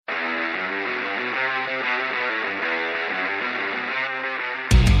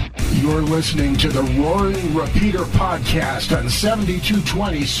You're listening to the Roaring Repeater podcast on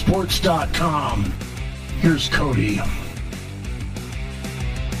 7220sports.com. Here's Cody.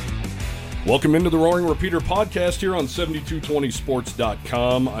 Welcome into the Roaring Repeater podcast here on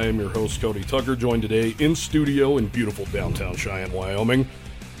 7220sports.com. I am your host, Cody Tucker, joined today in studio in beautiful downtown Cheyenne, Wyoming.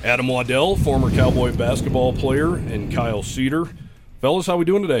 Adam Waddell, former Cowboy basketball player, and Kyle Cedar. Fellas, how we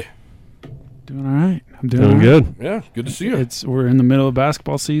doing today? Doing all right. I'm doing good. Yeah, good to see you. We're in the middle of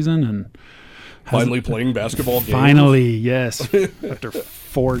basketball season and finally playing basketball games. Finally, yes. After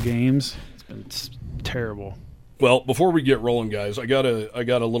 4 games, it's been terrible. Well, before we get rolling, guys, I got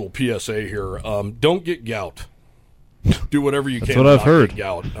a little PSA here. Don't get gout. Do whatever you can. That's what I've heard. Get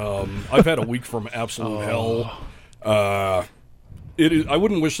gout. I've had a week from absolute hell. I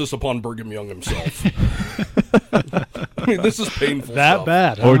wouldn't wish this upon Brigham Young himself. I mean, this is painful. That stuff.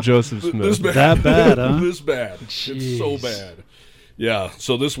 bad, huh? Or Joseph Smith. This bad. That bad, huh? This bad. Jeez. It's so bad. Yeah.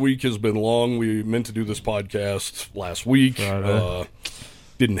 So this week has been long. We meant to do this podcast last week.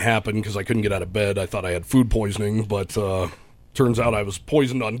 Didn't happen because I couldn't get out of bed. I thought I had food poisoning, but turns out I was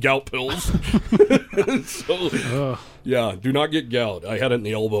poisoned on gout pills. So, yeah, do not get gout. I had it in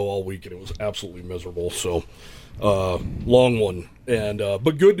the elbow all week, and it was absolutely miserable. So, long one, and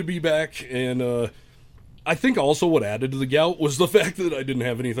but good to be back. And I think also what added to the gout was the fact that I didn't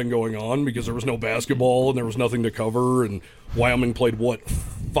have anything going on because there was no basketball and there was nothing to cover. And Wyoming played, 4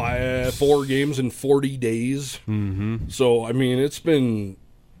 games in 40 days? Mm-hmm. So, I mean, it's been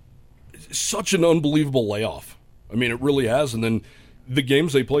such an unbelievable layoff. I mean, it really has. And then the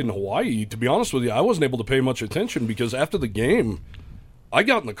games they played in Hawaii, to be honest with you, I wasn't able to pay much attention because after the game, I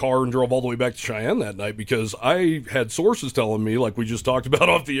got in the car and drove all the way back to Cheyenne that night because I had sources telling me, like we just talked about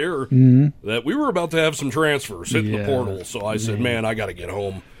off the air, that we were about to have some transfers hitting the portal. So I said, man, I got to get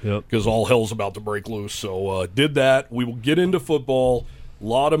home because all hell's about to break loose. So did that. We will get into football. A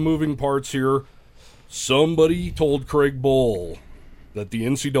lot of moving parts here. Somebody told Craig Bohl that the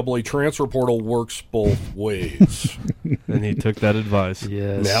NCAA transfer portal works both ways. And he took that advice.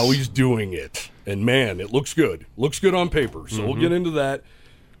 Yes. Now he's doing it. And, man, it looks good. Looks good on paper. So we'll get into that.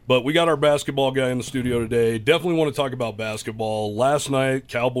 But we got our basketball guy in the studio today. Definitely want to talk about basketball. Last night,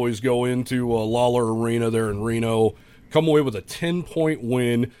 Cowboys go into Lawler Arena there in Reno, come away with a 10-point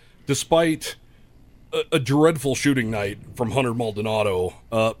win despite a dreadful shooting night from Hunter Maldonado.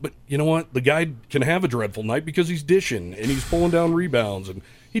 But you know what? The guy can have a dreadful night because he's dishing and he's pulling down rebounds. And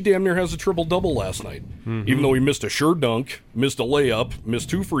he damn near has a triple-double last night. Even though he missed a sure dunk, missed a layup, missed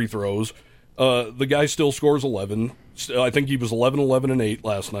 2 free throws, the guy still scores 11. I think he was 11, 11, and 8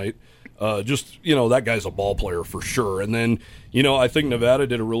 last night. That guy's a ball player for sure. And then, I think Nevada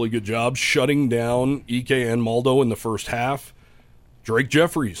did a really good job shutting down Ike and Maldo in the first half. Drake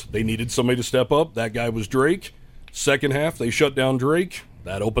Jeffries, they needed somebody to step up. That guy was Drake. Second half, they shut down Drake.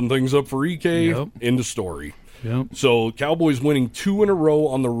 That opened things up for Ike. End story. Yep. So Cowboys winning 2 in a row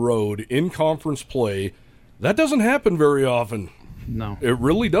on the road in conference play. That doesn't happen very often. No. It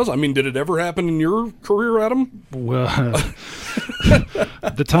really does. I mean, did it ever happen in your career, Adam? Well,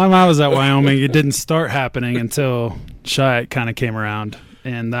 the time I was at Wyoming, it didn't start happening until Chiat kind of came around.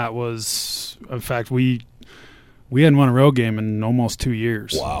 And that was, in fact, we hadn't won a road game in almost 2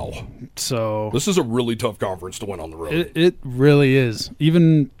 years. Wow. So this is a really tough conference to win on the road. It really is.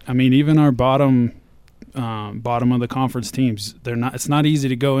 Even our bottom of the conference teams, it's not easy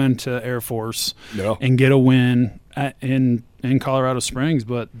to go into Air Force and get a win in Colorado Springs,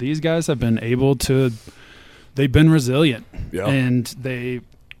 but these guys have been able to. They've been resilient, and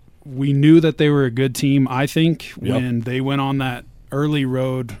we knew that they were a good team. I think when they went on that early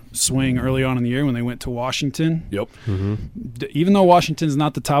road swing early on in the year when they went to Washington. Yep. Even though Washington's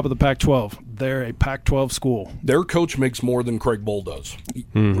not the top of the Pac-12, they're a Pac-12 school. Their coach makes more than Craig Bohl does.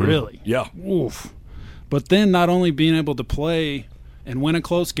 Really? Yeah. Oof. But then not only being able to play and win a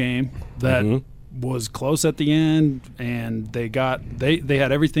close game that was close at the end, and they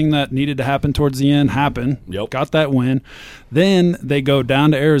had everything that needed to happen towards the end happen. Yep. Got that win. Then they go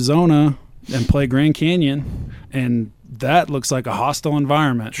down to Arizona and play Grand Canyon, and that looks like a hostile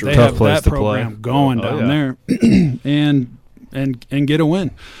environment. Sure. They Tough have place that to program play. going down there, and get a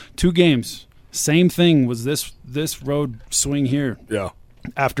win. 2 games. Same thing was this road swing here. Yeah.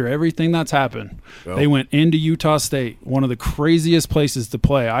 After everything that's happened, they went into Utah State, one of the craziest places to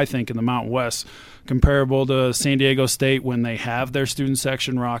play, I think, in the Mountain West, comparable to San Diego State when they have their student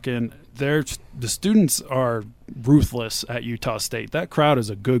section rocking. The students are ruthless at Utah State. That crowd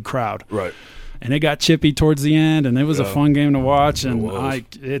is a good crowd. Right. And it got chippy towards the end, and it was a fun game to watch. And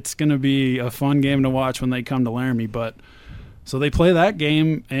it it's going to be a fun game to watch when they come to Laramie. But So they play that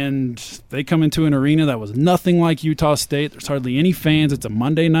game, and they come into an arena that was nothing like Utah State. There's hardly any fans. It's a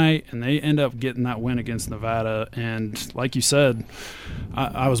Monday night, and they end up getting that win against Nevada. And like you said,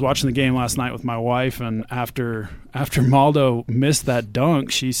 I was watching the game last night with my wife, and after Maldo missed that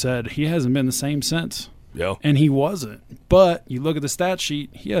dunk, she said he hasn't been the same since. Yeah. And he wasn't. But you look at the stat sheet,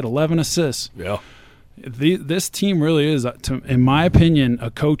 he had 11 assists. Yeah. This team really is, in my opinion, a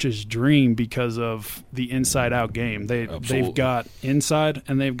coach's dream because of the inside-out game. They've got inside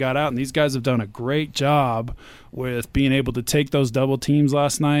and they've got out, and these guys have done a great job with being able to take those double teams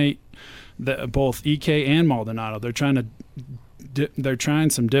last night. Both EK and Maldonado, they're trying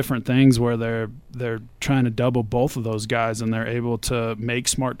some different things where they're trying to double both of those guys, and they're able to make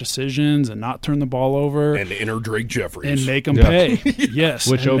smart decisions and not turn the ball over and enter Drake Jeffries and make them pay. Yes,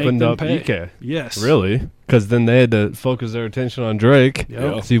 which opened up EK. Yes, really, because then they had to focus their attention on Drake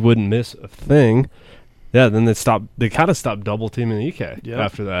so he wouldn't miss a thing. Yeah, then they kind of stopped double teaming EK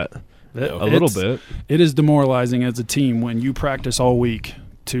after that. A little bit. It is demoralizing as a team when you practice all week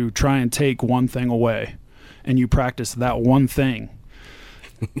to try and take one thing away, and you practice that one thing,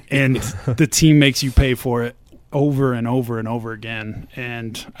 and the team makes you pay for it over and over and over again.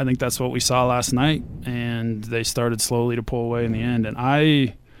 And I think that's what we saw last night, and they started slowly to pull away in the end.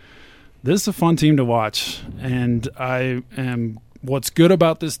 And this is a fun team to watch, and what's good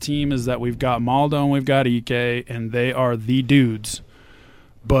about this team is that we've got Maldo and we've got EK, and they are the dudes.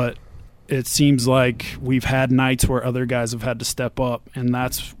 But it seems like we've had nights where other guys have had to step up, and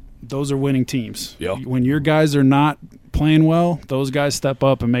those are winning teams. Yep. When your guys are not playing well, those guys step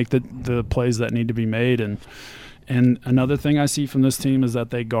up and make the plays that need to be made. And another thing I see from this team is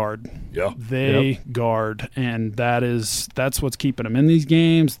that they guard. Yeah. They guard, and that's what's keeping them in these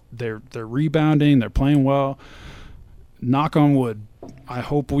games. They're rebounding, they're playing well. Knock on wood. I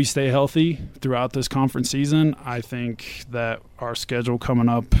hope we stay healthy throughout this conference season. I think that our schedule coming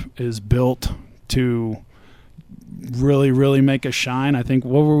up is built to really, really make us shine. I think,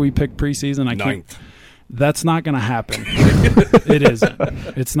 what were we picked preseason? Ninth. That's not going to happen. It isn't.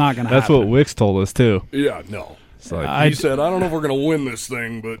 It's not going to happen. That's what Wicks told us, too. Yeah, no. He said, I don't know if we're going to win this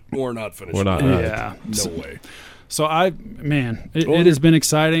thing, but we're not finishing. We're not. Yeah. No way. So, it has been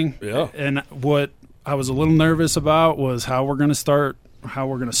exciting. Yeah. And what I was a little nervous about was how we're going to start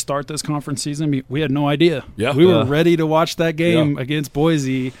this conference season. We had no idea. Yeah. We were ready to watch that game against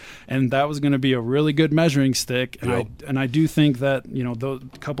Boise, and that was going to be a really good measuring stick. And I do think that, those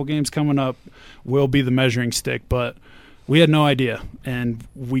couple games coming up will be the measuring stick, but we had no idea. And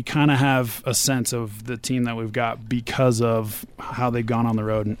we kind of have a sense of the team that we've got because of how they've gone on the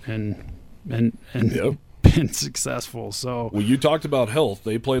road and been successful. So, well, you talked about health.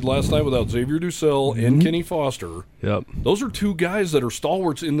 They played last night without Xavier Dussel and Kenny Foster. Yep. Those are two guys that are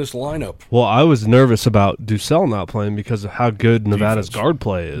stalwarts in this lineup. Well, I was nervous about Dussel not playing because of how good Nevada's guard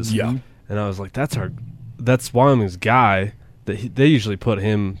play is. Yeah. And I was like, that's Wyoming's guy. They usually put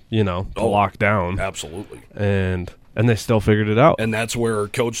him, to lock down. Absolutely. And they still figured it out. And that's where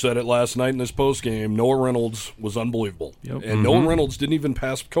Coach said it last night in this postgame. Noah Reynolds was unbelievable. Yep. And Noah Reynolds didn't even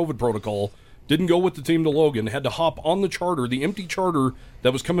pass COVID protocol. Didn't go with the team to Logan, had to hop on the charter, the empty charter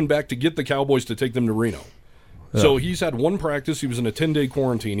that was coming back to get the Cowboys to take them to Reno. Yeah. So he's had one practice. He was in a 10-day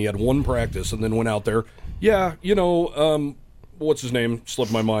quarantine. He had one practice and then went out there. Yeah, what's his name?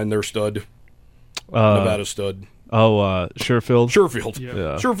 Slipped my mind. Their stud. Nevada stud. Sherfield. Sherfield.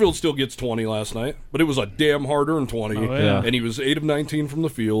 Yeah. Sherfield still gets 20 last night, but it was a damn hard-earned 20. Oh, yeah. And he was 8 of 19 from the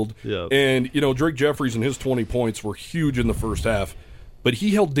field. Yeah. And, Drake Jeffries and his 20 points were huge in the first half. But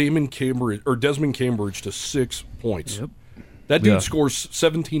he held Desmond Cambridge to 6 points. Yep. That dude scores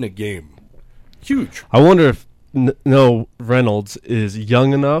 17 a game. Huge. I wonder if Reynolds is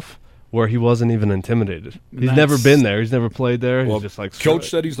young enough where he wasn't even intimidated. He's never been there. He's never played there. Well, he's just like Coach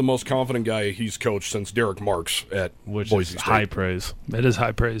said he's the most confident guy he's coached since Derek Marks at Boise State. High praise. It is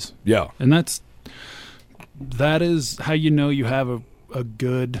high praise. Yeah. And that is how you have a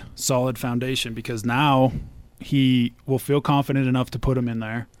good, solid foundation, because now he will feel confident enough to put him in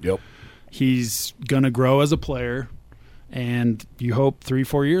there. Yep. He's going to grow as a player, and you hope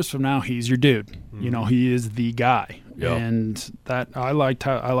 3-4 years from now he's your dude. Mm-hmm. He is the guy. Yep. And that I liked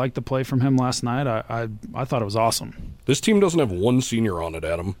the play from him last night. I thought it was awesome. This team doesn't have one senior on it,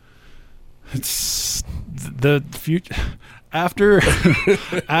 Adam. It's the future. After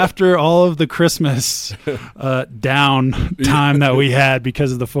all of the Christmas down time that we had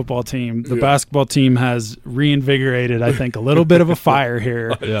because of the football team, the basketball team has reinvigorated, I think, a little bit of a fire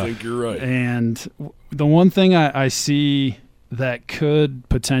here. I think you're right. And the one thing I see that could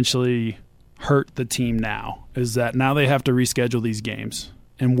potentially hurt the team now is that now they have to reschedule these games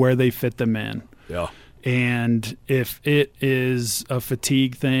and where they fit them in. Yeah. And if it is a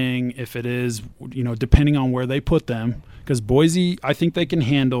fatigue thing, if it is, depending on where they put them, because Boise, I think they can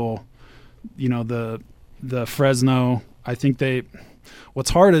handle, the Fresno. I think what's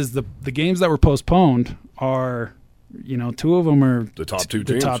hard is the games that were postponed are, two of them are the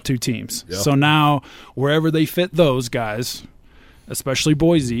top two teams. Yeah. So now wherever they fit those guys, especially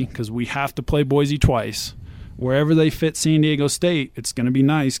Boise, because we have to play Boise twice. Wherever they fit San Diego State, it's going to be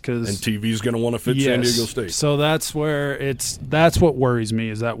nice because and TV's going to want to fit San Diego State. So that's what worries me,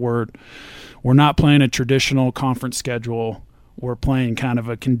 is that we're not playing a traditional conference schedule. We're playing kind of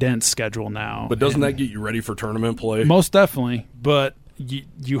a condensed schedule now. But doesn't that get you ready for tournament play? Most definitely. But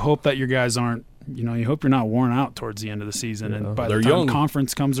you hope that your guys aren't. You hope you're not worn out towards the end of the season, and by the time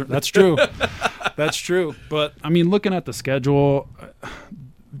conference comes, that's true. That's true. But I mean, looking at the schedule,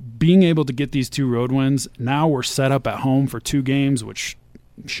 being able to get these 2 road wins, now we're set up at home for 2 games, which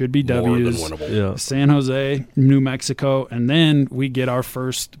should be W's. More than winnable. Yeah. San Jose, New Mexico, and then we get our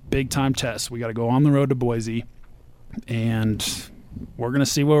first big-time test. We got to go on the road to Boise, and we're going to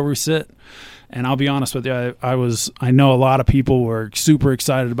see where we sit. And I'll be honest with you, I know a lot of people were super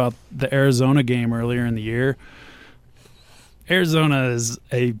excited about the Arizona game earlier in the year. Arizona is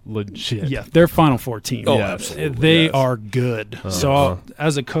a legit. Yeah, they're Final Four team. Oh, yeah, absolutely. They are good. So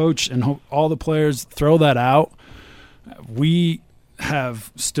as a coach and all the players, throw that out. We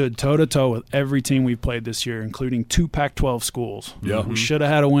have stood toe-to-toe with every team we've played this year, including 2 Pac-12 schools. Yeah. We should have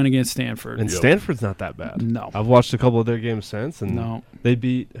had a win against Stanford. And Stanford's not that bad. No. I've watched a couple of their games since, and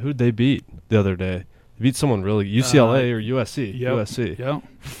who'd they beat the other day? They beat someone really, UCLA or USC. Yep, USC. Yep.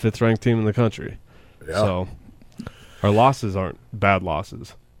 5th-ranked team in the country. Yeah. So our losses aren't bad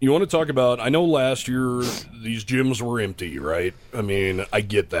losses. You want to talk about, I know last year these gyms were empty, right? I mean, I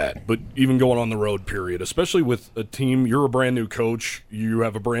get that. But even going on the road, period, especially with a team, you're a brand new coach, you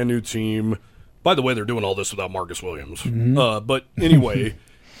have a brand new team. By the way, they're doing all this without Marcus Williams. Mm-hmm. But anyway,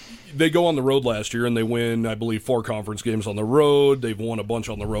 they go on the road last year and they win, I believe, 4 conference games on the road. They've won a bunch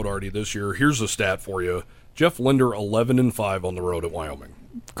on the road already this year. Here's a stat for you. Jeff Linder, 11-5 on the road at Wyoming.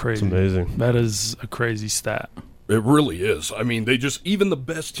 Crazy. It's amazing. That is a crazy stat. It really is. I mean, even the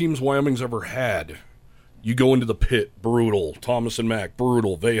best teams Wyoming's ever had, you go into the pit, brutal. Thomas and Mack,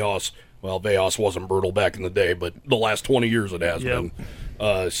 brutal. Vejas, well, Vejas wasn't brutal back in the day, but the last 20 years it has been.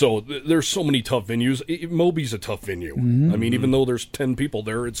 So there's so many tough venues. Moby's a tough venue. I mean, even though there's 10 people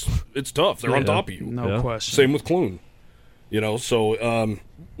there, it's tough. They're on top of you. No question. Same with Clune. So a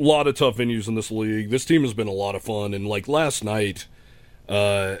lot of tough venues in this league. This team has been a lot of fun. And like last night,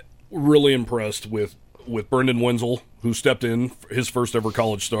 really impressed with Brendan Wenzel, who stepped in his first ever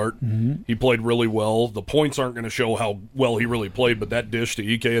college start. He played really well. The points aren't going to show how well he really played, but that dish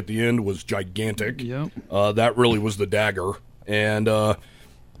to Ike at the end was gigantic. Yep. That really was the dagger. And, what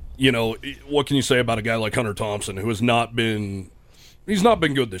can you say about a guy like Hunter Thompson, who has not been – he's not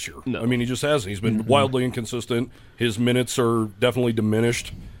been good this year. No. I mean, he just hasn't. He's been wildly inconsistent. His minutes are definitely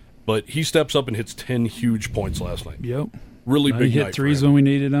diminished. But he steps up and hits 10 huge points last night. Yep. Really big He hit night threes when we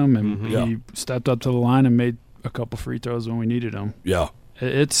needed them, and Yeah. he stepped up to the line and made a couple free throws when we needed them. Yeah.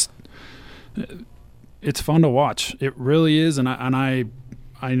 It's fun to watch. It really is, and I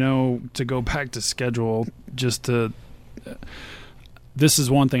know, to go back to schedule, this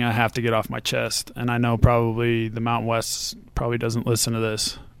is one thing I have to get off my chest, and I know probably the Mountain West probably doesn't listen to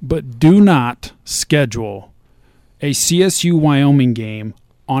this, but do not schedule a CSU Wyoming game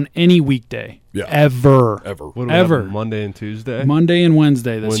on any weekday. Yeah. Ever. What do we Ever. have, Monday and Tuesday? Monday and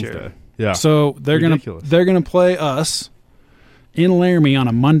Wednesday this year. Yeah. So they're gonna play us in Laramie on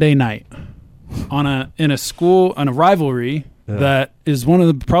a Monday night on a rivalry that is one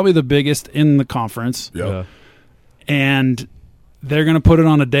of probably the biggest in the conference. Yeah. And they're gonna put it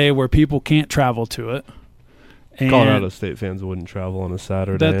on a day where people can't travel to it. And Colorado State fans wouldn't travel on a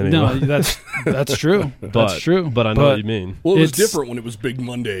Saturday anyway. No, that's true. That's true. But I know what you mean. Well, it was different when it was Big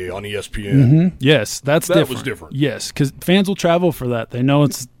Monday on ESPN. Yes, that different. Was different. Yes, because fans will travel for that. They know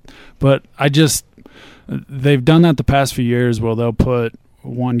it's – but they've done that the past few years where they'll put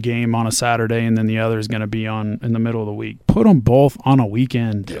one game on a Saturday and then the other is going to be in the middle of the week. Put them both on a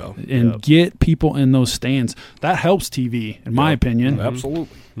weekend and get people in those stands. That helps TV, in my opinion.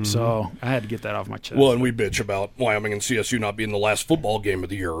 Absolutely. Mm-hmm. So I had to get that off my chest. Well, and we bitch about Wyoming and CSU not being the last football game of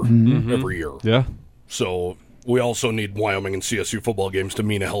the year every year. Yeah. So we also need Wyoming and CSU football games to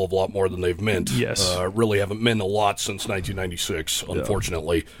mean a hell of a lot more than they've meant. Yes. Really haven't meant a lot since 1996,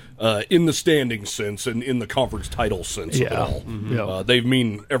 unfortunately. In the standing sense and in the conference title sense of it all. Mm-hmm. They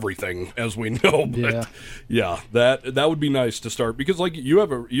mean everything, as we know. But that would be nice to start. Because like you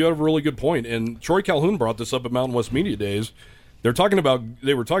have a really good point. And Troy Calhoun brought this up at Mountain West Media Days. They were talking about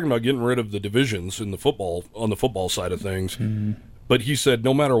getting rid of the divisions in the football side of things. Mm-hmm. But he said,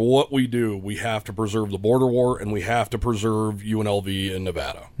 no matter what we do, we have to preserve the border war and we have to preserve UNLV and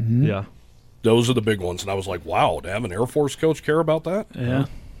Nevada. Mm-hmm. Yeah. Those are the big ones. And I was like, wow, to have an Air Force coach care about that? Yeah.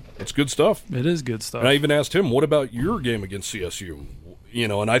 That's good stuff. It is good stuff. And I even asked him, what about your game against CSU?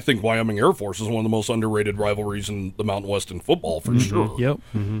 And I think Wyoming Air Force is one of the most underrated rivalries in the Mountain West in football for sure. Yep.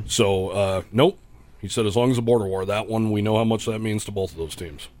 Mm-hmm. So, nope. He said as long as the border war, that one, we know how much that means to both of those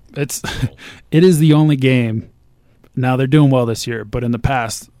teams. It is the only game. Now they're doing well this year, but in the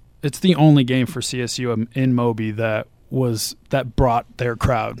past, it's the only game for CSU in Moby that brought their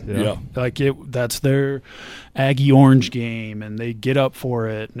crowd. Yeah. That's their Aggie Orange game, and they get up for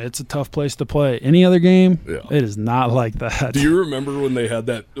it, and it's a tough place to play. Any other game, it is not like that. Do you remember when they had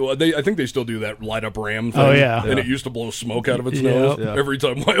that? I think they still do that light up ram thing. Oh yeah, and it used to blow smoke out of its nose every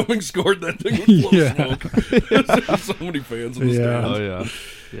time Wyoming scored. That thing would blow smoke. So many fans in the stands. Oh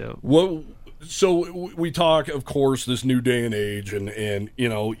yeah. Well, so we talk, of course, this new day and age, and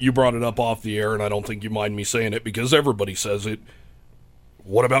you brought it up off the air, and I don't think you mind me saying it because everybody says it.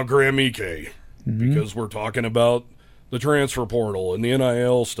 What about Graham Ike? Mm-hmm. Because we're talking about the transfer portal and the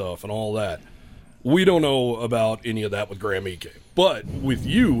NIL stuff and all that. We don't know about any of that with Graham Ike. But with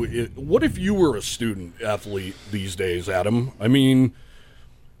you, what if you were a student athlete these days, Adam? I mean,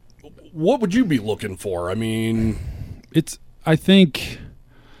 what would you be looking for? I mean, I think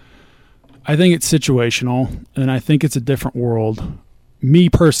it's situational, and I think it's a different world. Me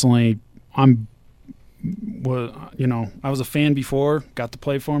personally, I was a fan before, got to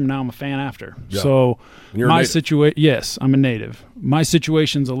play for him. Now I'm a fan after. Yeah. So my situation, yes, I'm a native. My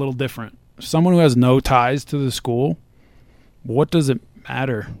situation's a little different. Someone who has no ties to the school, what does it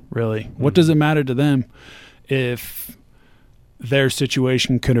matter really? Mm-hmm. What does it matter to them if their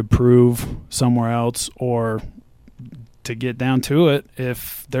situation could improve somewhere else, or to get down to it,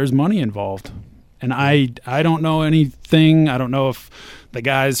 if there's money involved? And I don't know anything. I don't know if the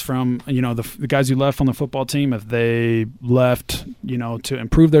guys from, the guys who left on the football team, if they left, to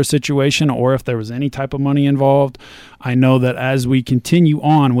improve their situation, or if there was any type of money involved. I know that as we continue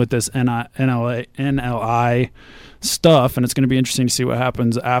on with this NLI stuff, and it's going to be interesting to see what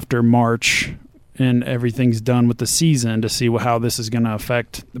happens after March and everything's done with the season, to see how this is going to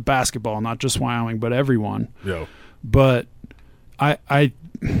affect the basketball, not just Wyoming, but everyone. Yeah. But I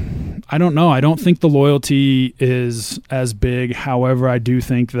don't know. I don't think the loyalty is as big. However, I do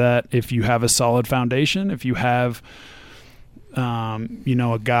think that if you have a solid foundation, if you have,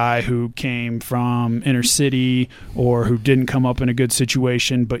 a guy who came from inner city or who didn't come up in a good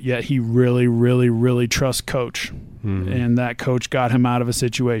situation, but yet he really, really, really trusts coach, and that coach got him out of a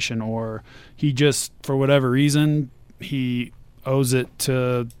situation, or he just, for whatever reason, he owes it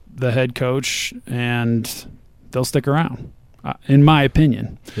to the head coach, and they'll stick around. In my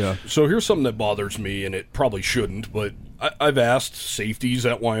opinion. Yeah. So here's something that bothers me, and it probably shouldn't, but I've asked safeties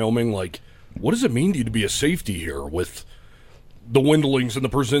at Wyoming, what does it mean to you to be a safety here with the Wendlings and the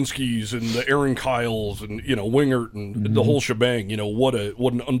Brzezinskis and the Aaron Kyles and, Wingert and the whole shebang? What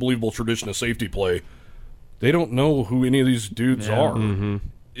an unbelievable tradition of safety play. They don't know who any of these dudes are. Mm-hmm.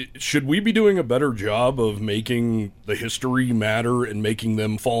 Should we be doing a better job of making the history matter and making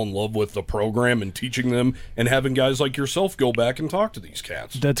them fall in love with the program and teaching them, and having guys like yourself go back and talk to these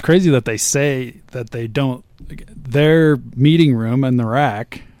cats? That's crazy that they say that they don't. Their meeting room in the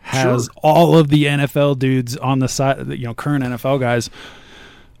rack has all of the NFL dudes on the side, current NFL guys.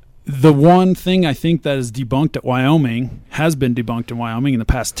 The one thing I think that is debunked at Wyoming, has been debunked in Wyoming in the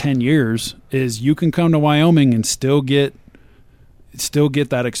past 10 years, is you can come to Wyoming and still get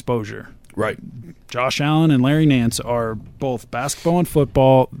that exposure. Right. Josh Allen and Larry Nance are both basketball and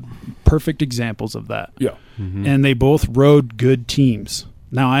football perfect examples of that. Yeah. Mm-hmm. And they both rode good teams.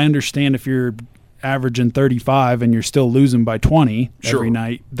 Now, I understand if you're averaging 35 and you're still losing by 20 every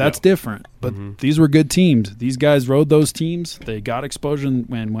night, that's different. But these were good teams. These guys rode those teams. They got exposure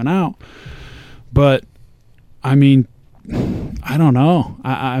and went out. But, I mean, I don't know.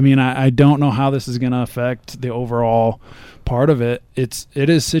 I don't know how this is going to affect the overall part of it. It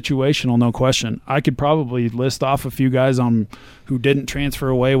is situational, no question. I could probably list off a few guys who didn't transfer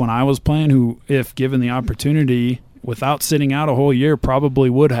away when I was playing, who, if given the opportunity, without sitting out a whole year, probably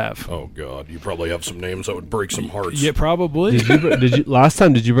would have. Oh God, you probably have some names that would break some hearts. Yeah, probably. Did you last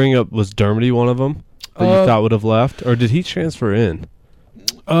time? Did you bring up, was Dermody one of them that you thought would have left, or did he transfer in?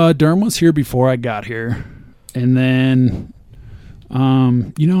 Derm was here before I got here, and then,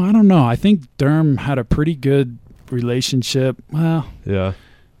 I don't know. I think Derm had a pretty good relationship. Well, yeah.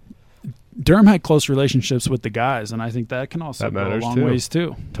 Derm had close relationships with the guys, and I think that can also go a long ways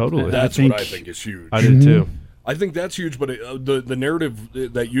too. Totally. That's what I think is huge. I did too. I think that's huge, but the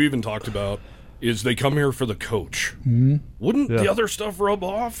narrative that you even talked about is they come here for the coach. Mm-hmm. Wouldn't the other stuff rub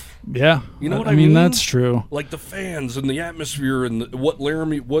off? Yeah. You know what I mean? That's true. Like the fans and the atmosphere and what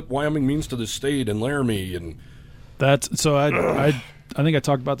Wyoming means to the state and Laramie. And that's so I think I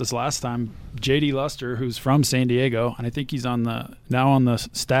talked about this last time. J.D. Luster, who's from San Diego, and I think he's now on the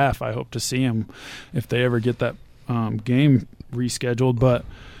staff. I hope to see him if they ever get that game rescheduled. But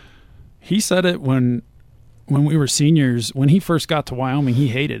he said it when we were seniors. When he first got to Wyoming, he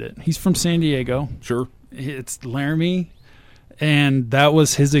hated it. He's from San Diego. Sure. It's Laramie, and that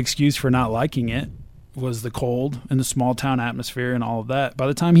was his excuse for not liking it, was the cold and the small town atmosphere and all of that. By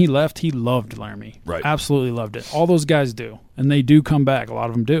the time he left, he loved Laramie. Right. Absolutely loved it. All those guys do, and they do come back. A lot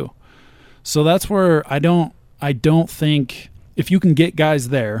of them do. So that's where I don't think, if you can get guys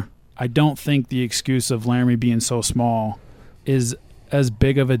there, I don't think the excuse of Laramie being so small is as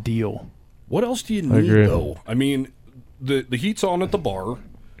big of a deal. What else do you need, though? I mean, the heat's on at the bar.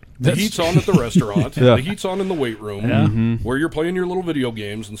 The heat's on at the restaurant. The heat's on in the weight room where you're playing your little video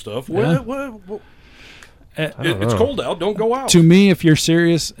games and stuff. Yeah. It's cold out. Don't go out. To me, if you're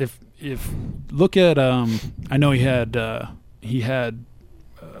serious, if look at I know he had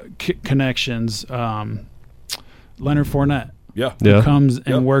connections. Leonard Fournette. Who comes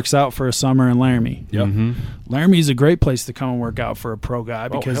and works out for a summer in Laramie. Laramie is a great place to come and work out for a pro guy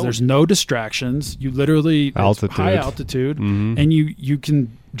because there's no distractions. You literally it's high altitude, and you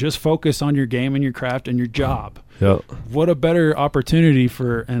can just focus on your game and your craft and your job. What a better opportunity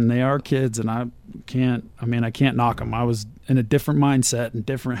and they are kids, and I can't knock them. I was in a different mindset and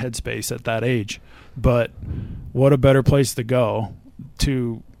different headspace at that age, but what a better place to go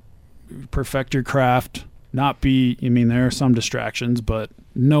to perfect your craft. There are some distractions, but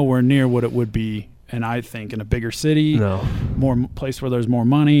nowhere near what it would be. And I think in a bigger city, more place where there's more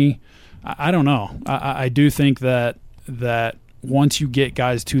money. I don't know. I do think that once you get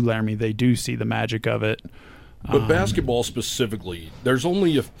guys to Laramie, they do see the magic of it. But basketball specifically, there's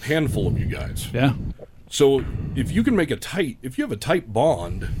only a handful of you guys. Yeah. So if you have a tight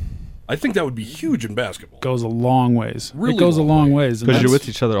bond, I think that would be huge in basketball. Goes a long ways. Really it goes a long ways. Because you're with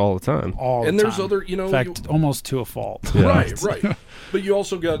each other all the time. There's other, in fact, almost to a fault. Right. But you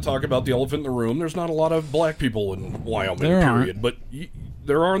also got to talk about the elephant in the room. There's not a lot of black people in Wyoming, period. But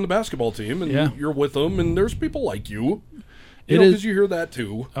there are on the basketball team, and you're with them, and there's people like you. Because you hear that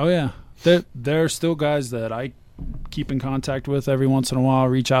too. Oh, yeah. There are still guys that I keep in contact with every once in a while,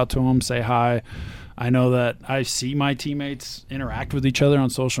 reach out to them, say hi. I know that I see my teammates interact with each other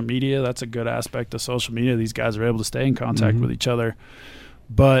on social media. That's a good aspect of social media. These guys are able to stay in contact with each other.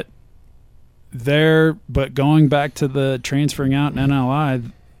 But going back to the transferring out in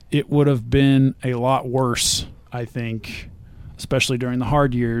NLI, it would have been a lot worse, I think, especially during the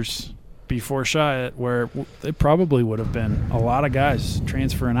hard years before Chiat, where they probably would have been a lot of guys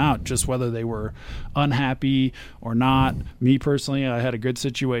transferring out, just whether they were unhappy or not. Me personally, I had a good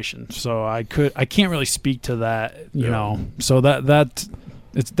situation, so I can't really speak to that, you know. So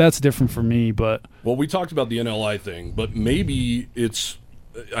that's different for me. But we talked about the NLI thing, but maybe it's,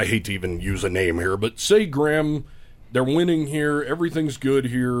 I hate to even use a name here, but say Graham, they're winning here, everything's good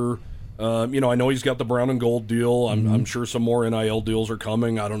here. I know he's got the brown and gold deal. I'm sure some more NIL deals are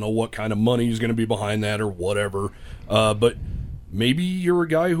coming. I don't know what kind of money is going to be behind that or whatever. But maybe you're a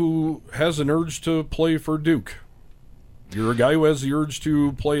guy who has an urge to play for Duke. You're a guy who has the urge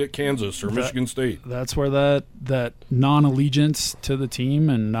to play at Kansas or Michigan State. That's where that non-allegiance to the team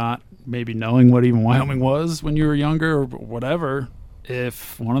and not maybe knowing what even Wyoming was when you were younger or whatever,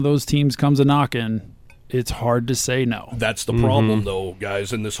 if one of those teams comes a knocking, it's hard to say no. That's the problem, though,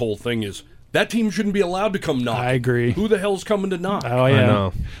 guys, and this whole thing is that team shouldn't be allowed to come knock. I agree. Who the hell's coming to knock? Oh, yeah. I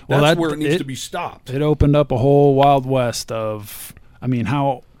know. That's where it needs to be stopped. It opened up a whole Wild West of,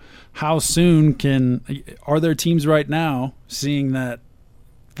 how soon are there teams right now seeing that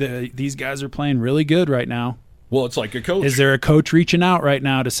these guys are playing really good right now? Well, it's like a coach. Is there a coach reaching out right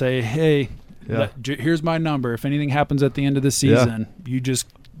now to say, hey, here's my number. If anything happens at the end of the season, you just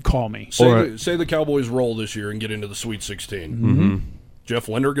call me. Say the Cowboys roll this year and get into the Sweet 16. Jeff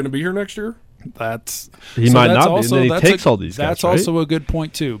Linder going to be here next year? He might not be. And then he takes all these guys. That's also a good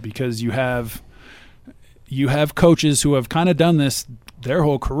point too, because you have coaches who have kind of done this their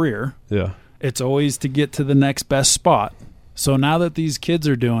whole career. Yeah, it's always to get to the next best spot. So now that these kids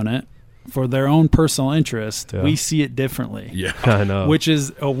are doing it for their own personal interest, we see it differently. Yeah, I know. Which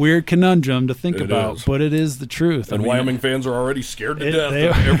is a weird conundrum to think about, but it is the truth. And Wyoming fans are already scared to death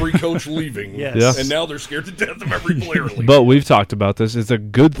of every coach leaving. Yes. And now they're scared to death of every player leaving. But we've talked about this. It's a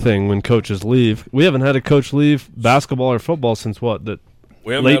good thing when coaches leave. We haven't had a coach leave basketball or football since what?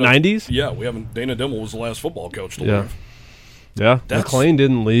 late 90s? Yeah, we haven't. Dana Dimel was the last football coach to leave. Yeah, McLean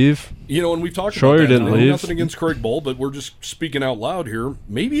didn't leave. And we've talked Schroyer about that. Didn't leave. Nothing against Craig Bull, but we're just speaking out loud here.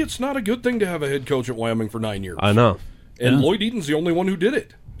 Maybe it's not a good thing to have a head coach at Wyoming for 9 years. I know. And Lloyd Eaton's the only one who did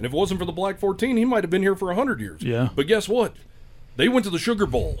it. And if it wasn't for the Black 14, he might have been here for 100 years. Yeah. But guess what? They went to the Sugar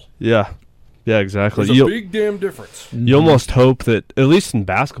Bowl. Yeah. Yeah, exactly. There's a big damn difference. You almost hope that, at least in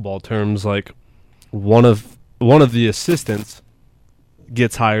basketball terms, like one of the assistants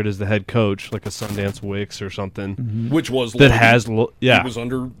gets hired as the head coach, like a Sundance Wicks or something, which was that has he was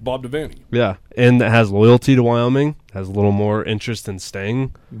under Bob Devaney. Yeah, and that has loyalty to Wyoming, has a little more interest in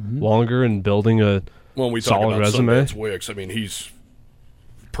staying longer and building a we solid talk about resume. Sundance Wicks, I mean, he's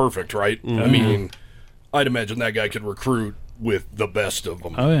perfect, right? I mean, I'd imagine that guy could recruit with the best of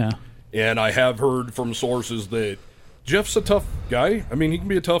them. Oh yeah, and I have heard from sources that Jeff's a tough guy. I mean, he can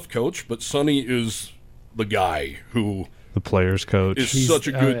be a tough coach, but Sonny is the guy who. The players' coach. He's such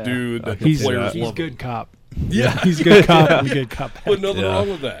a good dude that the players love him. He's good cop. Yeah. He's a good cop and a good cop. But nothing wrong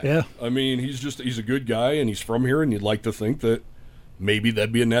with that. Yeah. I mean, he's a good guy, and he's from here, and you'd like to think that maybe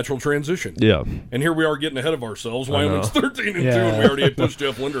that'd be a natural transition. Yeah. And here we are getting ahead of ourselves. Wyoming's 13-2, and we already had pushed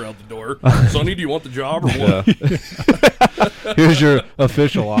Jeff Linder out the door. Sonny, do you want the job or what? Yeah. Here's your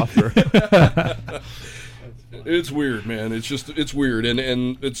official offer. It's weird, man. It's weird,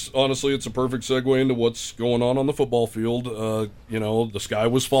 and it's honestly it's a perfect segue into what's going on the football field. The sky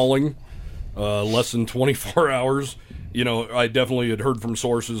was falling, less than 24 hours. I definitely had heard from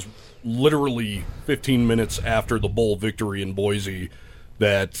sources, literally 15 minutes after the bowl victory in Boise,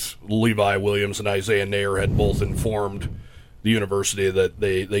 that Levi Williams and Isaiah Nair had both informed the university that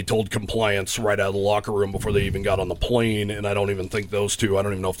they told compliance right out of the locker room before they even got on the plane, and I don't even think those two, I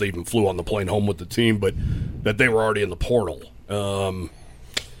don't even know if they even flew on the plane home with the team, but that they were already in the portal.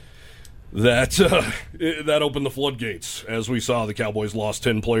 That opened the floodgates. As we saw, the Cowboys lost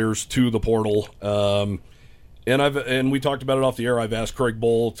 10 players to the portal. And we talked about it off the air. I've asked Craig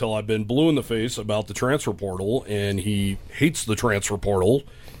Bull till I've been blue in the face about the transfer portal, and he hates the transfer portal,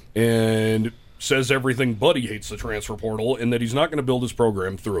 and says everything but he hates the transfer portal, and that he's not going to build his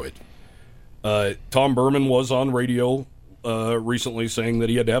program through it. Tom Berman was on radio recently saying that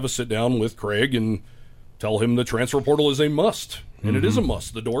he had to have a sit-down with Craig and tell him the transfer portal is a must, and it is a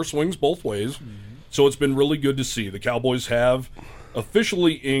must. The door swings both ways, so it's been really good to see. The Cowboys have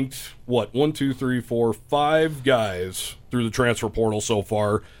officially inked, 5 guys through the transfer portal so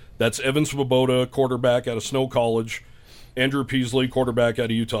far. That's Evan Swoboda, quarterback out of Snow College, Andrew Peasley, quarterback out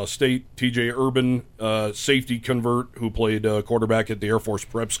of Utah State, TJ Urban, safety convert who played quarterback at the Air Force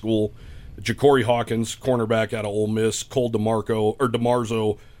Prep School, Ja'Cory Hawkins, cornerback out of Ole Miss, Cole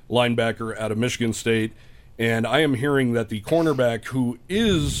DeMarzo, linebacker out of Michigan State, and I am hearing that the cornerback who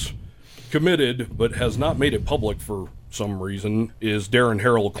is committed but has not made it public for some reason is Darren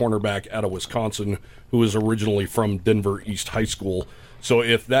Harrell, cornerback out of Wisconsin, who is originally from Denver East High School. So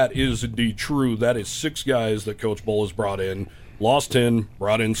if that is indeed true, that is 6 guys that Coach Bull has brought in. Lost 10,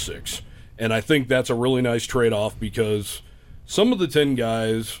 brought in 6. And I think that's a really nice trade-off because some of the 10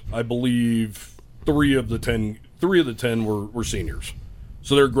 guys, I believe 3 of the 10 were seniors.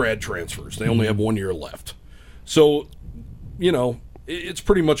 So they're grad transfers. They only have 1 year left. So, it's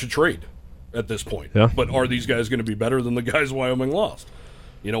pretty much a trade at this point. Yeah. But are these guys going to be better than the guys Wyoming lost?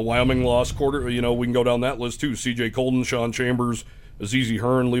 Wyoming lost we can go down that list too. C.J. Colden, Sean Chambers, Azizi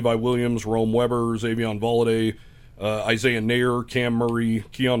Hearn, Levi Williams, Rome Weber, Xavion Valladay, Isaiah Nair, Cam Murray,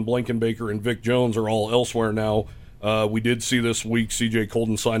 Keon Blankenbaker, and Vic Jones are all elsewhere now. We did see this week C.J.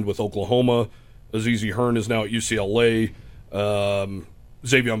 Colden signed with Oklahoma. Azizi Hearn is now at UCLA.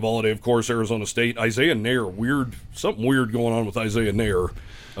 Xavion Valladay, of course, Arizona State. Isaiah Nair, something weird going on with Isaiah Nair.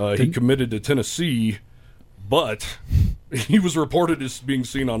 He committed to Tennessee, but he was reported as being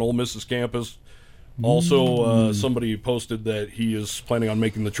seen on Ole Miss's campus. Also, somebody posted that he is planning on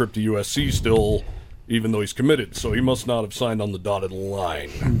making the trip to USC still, even though he's committed. So he must not have signed on the dotted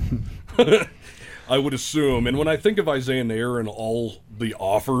line, I would assume. And when I think of Isaiah Nair and all the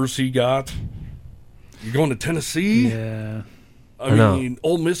offers he got, you're going to Tennessee? Yeah. I mean,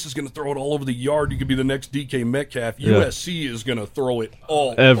 Ole Miss is going to throw it all over the yard. You could be the next DK Metcalf. Yeah. USC is going to throw it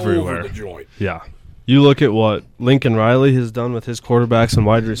all everywhere over the joint. Yeah. You look at what Lincoln Riley has done with his quarterbacks and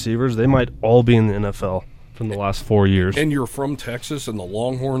wide receivers, they might all be in the NFL from the last 4 years. And you're from Texas, and the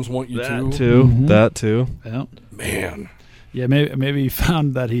Longhorns want you That too. Yeah. Man. Yeah, maybe he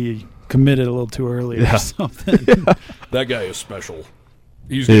found that he committed a little too early or something. That guy is special.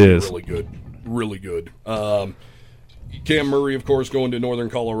 He's really good. Really good. Cam Murray, of course, going to Northern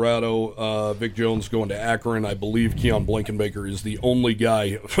Colorado. Vic Jones going to Akron. I believe Keon Blankenbaker is the only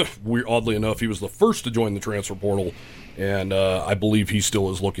guy. Oddly enough, he was the first to join the transfer portal, and I believe he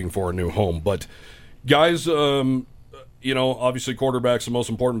still is looking for a new home. But guys, obviously quarterback's the most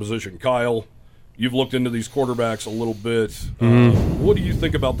important position. Kyle, you've looked into these quarterbacks a little bit. What do you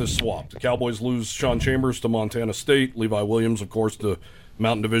think about this swap? The Cowboys lose Sean Chambers to Montana State. Levi Williams, of course, to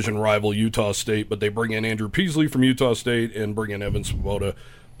Mountain Division rival Utah State. But they bring in Andrew Peasley from Utah State and bring in Evan Svoboda.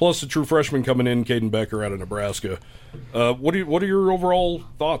 Plus the true freshman coming in, Caden Becker out of Nebraska. What are your overall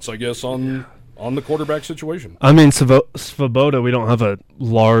thoughts, I guess, on the quarterback situation? I mean, Svoboda, we don't have a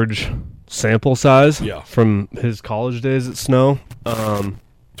large sample size from his college days at Snow.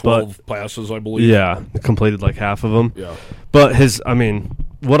 12 passes, I believe. Yeah, completed like half of them. Yeah. But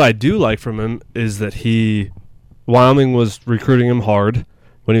what I do like from him is that Wyoming was recruiting him hard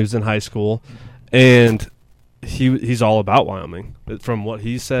when he was in high school, and he's all about Wyoming from what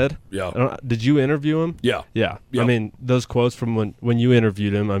he said. Yeah. Did you interview him? Yeah. Yeah. I mean, those quotes from when you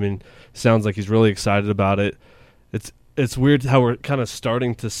interviewed him, sounds like he's really excited about it. It's weird how we're kind of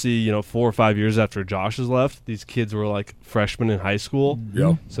starting to see, 4 or 5 years after Josh has left, these kids were like freshmen in high school.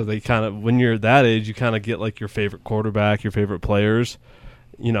 Yeah. So they kind of, when you're that age, you kind of get like your favorite quarterback, your favorite players.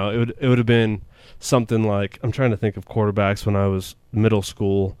 It would have been something like, I'm trying to think of quarterbacks when I was middle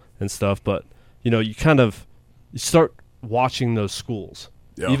school and stuff, but you start watching those schools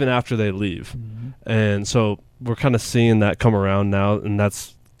even after they leave. Mm-hmm. And so we're kind of seeing that come around now, and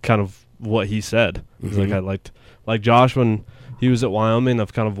that's kind of what he said. He's like, I like Josh when he was at Wyoming.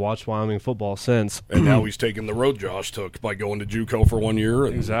 I've kind of watched Wyoming football since. And now he's taking the road Josh took by going to JUCO for 1 year.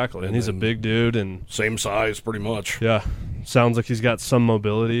 Exactly. And he's a big dude. And same size pretty much. Yeah. Sounds like he's got some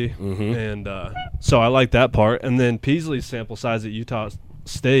mobility. Mm-hmm. And so I like that part. And then Peasley's sample size at Utah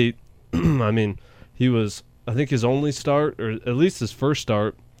State, he was, I think his only start, or at least his first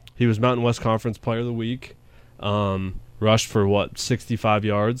start, he was Mountain West Conference Player of the Week. Rushed for 65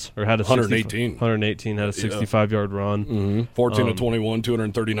 yards, or had a 118. 118, had a 65-yard run. Mm-hmm. 14 to 21,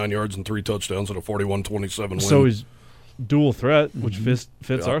 239 yards and 3 touchdowns and a 41-27 win. So he's dual threat, which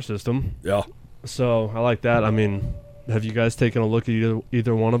fits our system. Yeah. So I like that. Have you guys taken a look at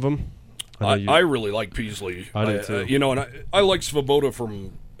either one of them? I really like Peasley. I do too. And I like Svoboda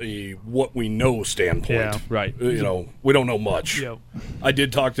from a what we know standpoint. Yeah, right. We don't know much. Yep. I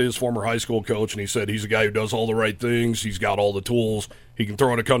did talk to his former high school coach, and he said he's a guy who does all the right things. He's got all the tools. He can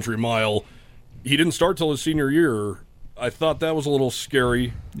throw it a country mile. He didn't start till his senior year. I thought that was a little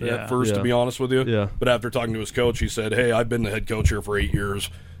scary at first, to be honest with you. Yeah. But after talking to his coach, he said, hey, I've been the head coach here for 8 years.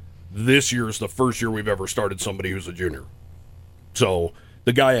 This year is the first year we've ever started somebody who's a junior. So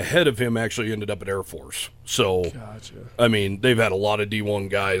the guy ahead of him actually ended up at Air Force. So, gotcha. They've had a lot of D1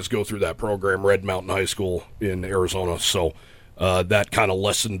 guys go through that program, Red Mountain High School in Arizona. So that kind of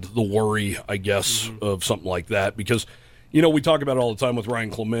lessened the worry, I guess, of something like that. Because, we talk about it all the time with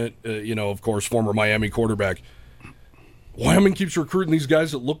Ryan Clement, of course, former Miami quarterback. Wyoming keeps recruiting these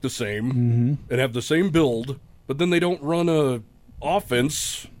guys that look the same and have the same build, but then they don't run a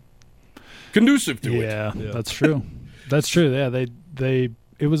offense conducive to it. Yeah, that's true. That's true. Yeah,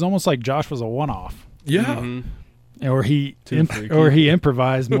 it was almost like Josh was a one-off. Yeah. Mm-hmm. Or he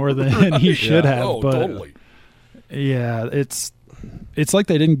improvised more than he should have. Oh, but totally. Yeah, it's like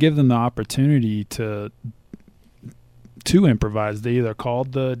they didn't give them the opportunity to improvise. They either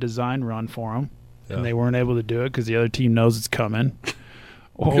called the design run for them, and they weren't able to do it because the other team knows it's coming.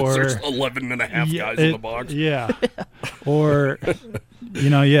 Or there's 11 and a half guys in the box. Yeah. Or,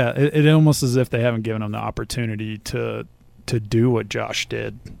 it almost as if they haven't given them the opportunity to do what Josh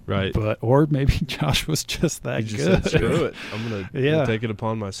did. Right. Or maybe Josh was just that good. Said, screw it. I'm going to take it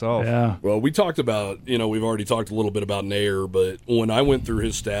upon myself. Yeah. Well, we talked about, we've already talked a little bit about Nair, but when I went through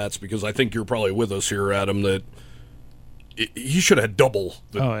his stats, because I think you're probably with us here, Adam, that he should have had double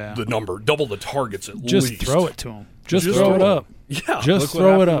the number, double the targets at least. Just throw it to him. Just throw it up. Yeah. Just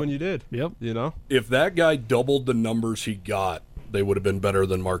throw it up. When you did. Yep. If that guy doubled the numbers he got, they would have been better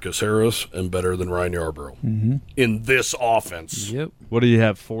than Marcus Harris and better than Ryan Yarborough in this offense. Yep. What do you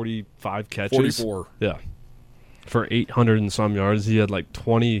have, 45 catches? 44. Yeah. For 800 and some yards, he had like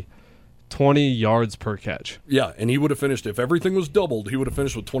 20 yards per catch. Yeah, and he would have finished, if everything was doubled, he would have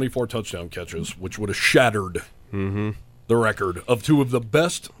finished with 24 touchdown catches, which would have shattered the record of two of the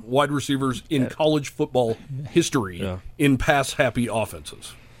best wide receivers in college football history in pass-happy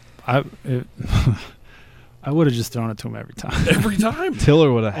offenses. I would have just thrown it to him every time. Every time.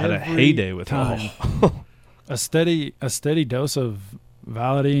 Tiller would have had a heyday with him. A steady dose of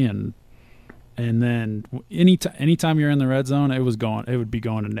Validity, and then anytime you're in the red zone, it would be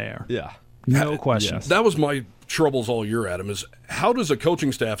going to Nair. Yeah. No questions. That was my troubles all year, Adam, is how does a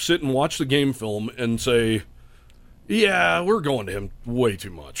coaching staff sit and watch the game film and say, yeah, we're going to him way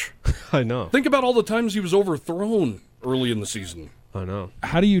too much? I know. Think about all the times he was overthrown early in the season. I know.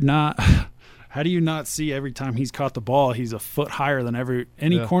 How do you not see every time he's caught the ball, he's a foot higher than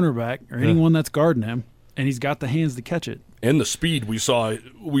any cornerback or anyone that's guarding him, and he's got the hands to catch it. And the speed we saw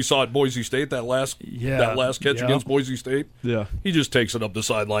at Boise State, that last catch against Boise State. Yeah. He just takes it up the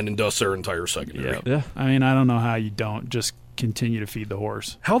sideline and dusts their entire secondary. Yeah. I mean, I don't know how you don't just continue to feed the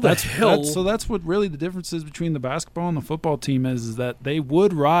horse. How the hell? So that's what really the difference is between the basketball and the football team is that they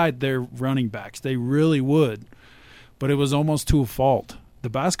would ride their running backs. They really would. But it was almost to a fault. The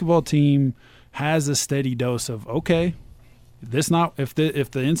basketball team has a steady dose of, okay, if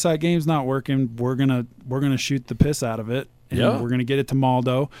the inside game's not working, we're gonna shoot the piss out of it, and we're gonna get it to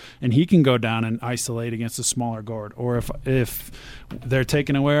Maldo, and he can go down and isolate against a smaller guard. Or if they're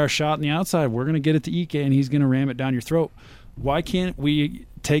taking away our shot on the outside, we're gonna get it to Ike, and he's gonna ram it down your throat. Why can't we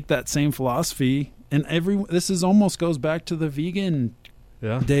take that same philosophy? And this is almost goes back to the vegan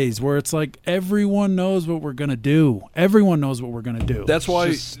days where it's like everyone knows what we're going to do. Everyone knows what we're going to do. That's why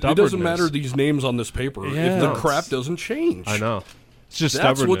it doesn't matter these names on this paper if the crap doesn't change. I know. It's just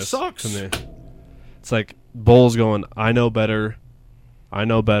That's stubbornness. what sucks. To me. It's like Bull's going, I know better,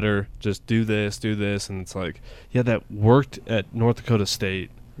 just do this, and it's like, yeah, that worked at North Dakota State.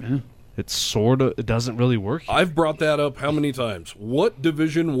 Yeah. It doesn't really work here. I've brought that up how many times? What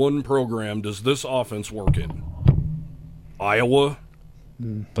Division I program does this offense work in? Iowa?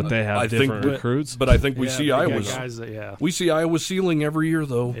 But they have different recruits. But I think we see Iowa. We see Iowa ceiling every year,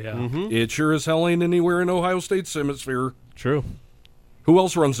 though. Yeah. Mm-hmm. It sure as hell ain't anywhere in Ohio State's hemisphere. True. Who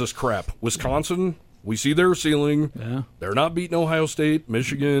else runs this crap? Wisconsin. We see their ceiling. Yeah. They're not beating Ohio State,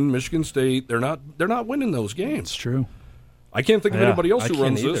 Michigan State. They're not winning those games. It's true. I can't think of anybody else who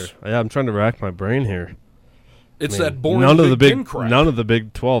runs this. Yeah, I'm trying to rack my brain here. It's that boring none of the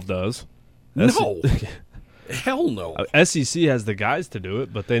Big 12 does. No. Hell no. SEC has the guys to do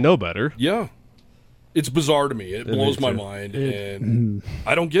it, but they know better. Yeah. It's bizarre to me. It blows my mind, and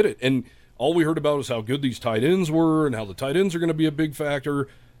I don't get it. And all we heard about is how good these tight ends were and how the tight ends are going to be a big factor.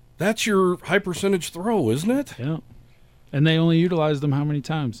 That's your high percentage throw, isn't it? Yeah. And they only utilized them how many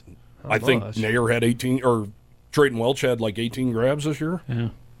times? I think Nair had 18, or Trayton Welch had like 18 grabs this year. Yeah.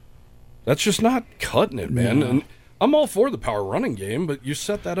 That's just not cutting it, man. No. And I'm all for the power running game, but you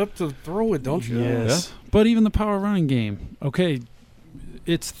set that up to throw it, don't you? Yes. Yeah. But even the power running game, okay,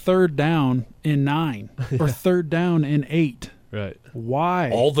 it's third down in 9 or third down in 8. Right. Why?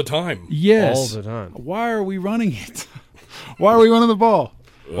 All the time. Yes. All the time. Why are we running it? Why are we running the ball?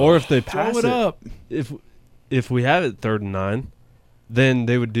 Or if they pass it up. If we have it 3rd and 9, then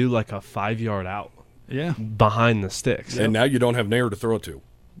they would do like a 5-yard out. Yeah. Behind the sticks. And now you don't have Nair to throw it to.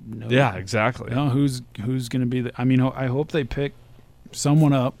 No. Yeah, exactly. No, who's going to be the? I mean, I hope they pick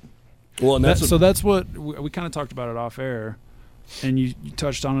someone up. Well, and that's what we kind of talked about it off air, and you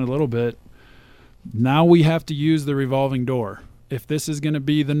touched on it a little bit. Now we have to use the revolving door. If this is going to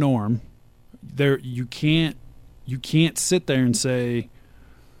be the norm, you can't sit there and say,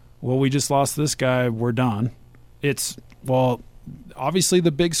 "Well, we just lost this guy, we're done." Obviously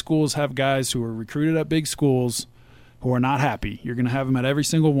the big schools have guys who are recruited at big schools who are not happy. You're going to have them at every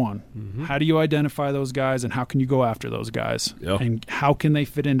single one. Mm-hmm. How do you identify those guys, and how can you go after those guys? Yeah. And how can they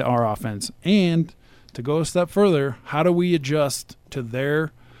fit into our offense? And to go a step further, how do we adjust to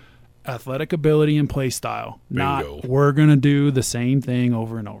their athletic ability and play style? Bingo. Not we're going to do the same thing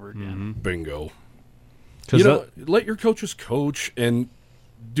over and over again. Mm-hmm. Bingo. Let your coaches coach and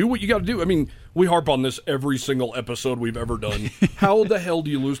do what you got to do. I mean, we harp on this every single episode we've ever done. How the hell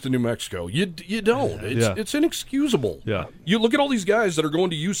do you lose to New Mexico? You don't. It's inexcusable. Yeah. You look at all these guys that are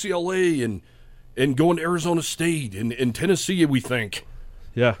going to UCLA and going to Arizona State and Tennessee, we think.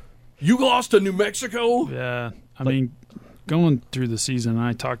 Yeah. You lost to New Mexico? Yeah. I mean, going through the season,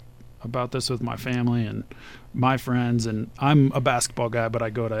 I talked about this with my family and my friends, and I'm a basketball guy, but I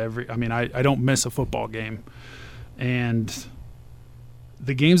go to I don't miss a football game. And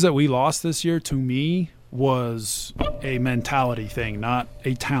the games that we lost this year, to me, was a mentality thing, not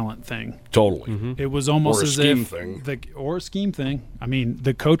a talent thing. Totally. Mm-hmm. It was almost as if or a scheme thing. I mean,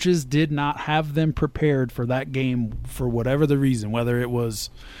 the coaches did not have them prepared for that game for whatever the reason, whether it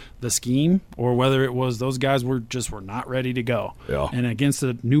was the scheme or whether it was those guys were not ready to go. Yeah. And against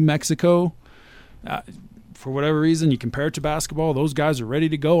the New Mexico, for whatever reason, you compare it to basketball, those guys are ready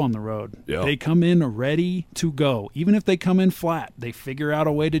to go on the road. Yeah. They come in ready to go. Even if they come in flat, they figure out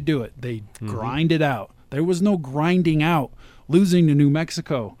a way to do it. They grind it out. There was no grinding out losing to New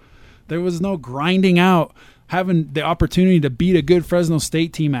Mexico. There was no grinding out having the opportunity to beat a good Fresno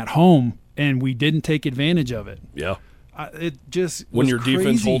State team at home and we didn't take advantage of it. Yeah. It just when was your crazy.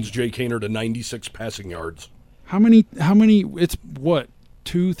 defense holds Jake Haener to 96 passing yards. How many? It's what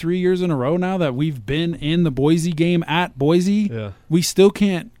 2-3 years in a row now that we've been in the Boise game at Boise. Yeah. We still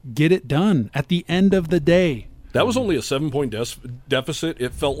can't get it done at the end of the day. That was only a 7-point deficit.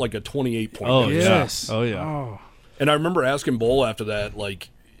 It felt like a 28-point Oh, deficit. Yes. Yeah. Oh, yeah. Oh. And I remember asking Bull after that, like,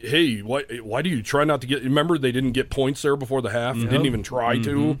 hey, why do you try not to get – remember they didn't get points there before the half? Didn't even try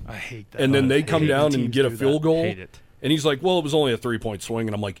to. I hate that. And then they I come hate down when and teams get a do field that. goal. Hate it. And he's like, well, it was only a 3-point swing.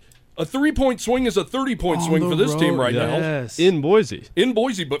 And I'm like, a 3-point swing is a 30-point On swing the for this team road, right now. yes. In Boise. In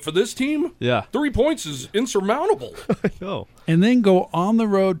Boise. But for this team, Yeah. 3 points is insurmountable. No. And then go on the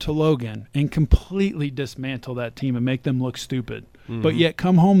road to Logan and completely dismantle that team and make them look stupid. But yet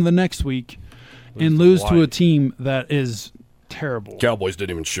come home the next week and lose to Hawaii. a team that is terrible. Cowboys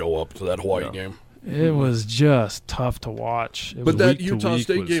didn't even show up to that Hawaii game. It was just tough to watch. It But was that week to Utah week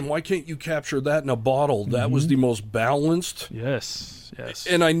State was- game, why can't you capture that in a bottle? That was the most balanced. yes.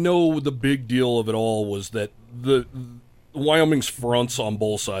 And I know the big deal of it all was that the Wyoming's fronts on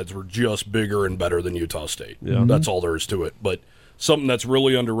both sides were just bigger and better than Utah State. Yeah. That's all there is to it. But something that's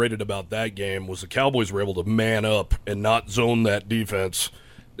really underrated about that game was the Cowboys were able to man up and not zone that defense.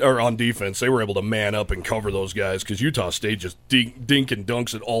 Or on defense, they were able to man up and cover those guys because Utah State just dink and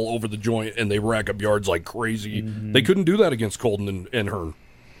dunks it all over the joint, and they rack up yards like crazy. They couldn't do that against Colton and Hearn,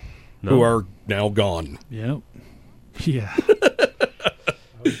 who are now gone. Yep. Yeah.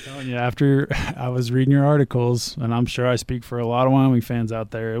 I was telling you, after I was reading your articles, and I'm sure I speak for a lot of Wyoming fans out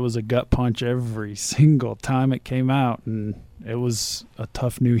there, it was a gut punch every single time it came out, and it was a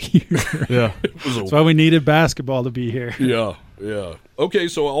tough new year. Yeah. That's why we needed basketball to be here. Yeah. Okay,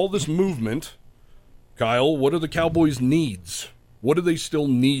 so all this movement, Kyle, what are the Cowboys' needs? What do they still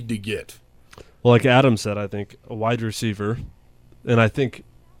need to get? Well, like Adam said, I think a wide receiver, and I think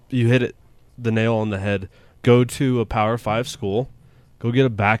you hit the nail on the head. Go to a Power 5 school, go get a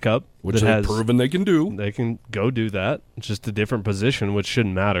backup, Which that they've has proven they can do. They can go do that. It's just a different position, which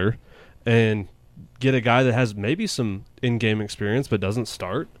shouldn't matter, and get a guy that has maybe some in-game experience but doesn't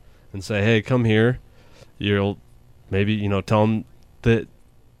start, and say, hey, come here. You'll maybe tell him that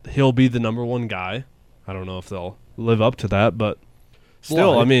he'll be the number one guy. I don't know if they'll live up to that, but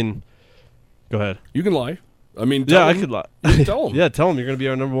still, Lie. I mean, go ahead. You can lie. I mean, Yeah, tell I them. could lie. Tell them. Yeah, tell them you're going to be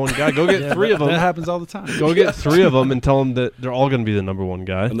our number one guy. Go get three of them. That happens all the time. Go get three of them and tell them that they're all going to be the number one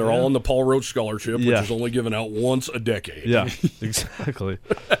guy. And they're all on the Paul Roach Scholarship, which Yeah. is only given out once a decade. Yeah, exactly.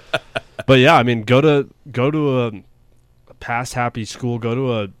 But yeah, I mean, go to a pass happy school. Go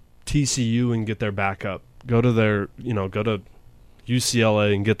to a TCU and get their backup. Go to go to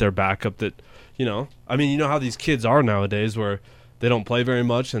UCLA and get their backup. I mean, you know how these kids are nowadays, where they don't play very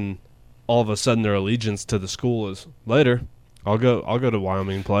much, and all of a sudden their allegiance to the school is later. I'll go to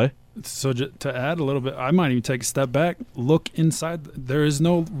Wyoming and play. So to add a little bit, I might even take a step back. Look inside. There is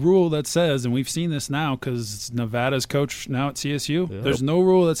no rule that says, and we've seen this now because Nevada's coach now at CSU. Yeah. There's no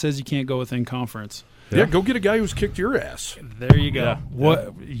rule that says you can't go within conference. Yeah, go get a guy who's kicked your ass. There you go. Yeah.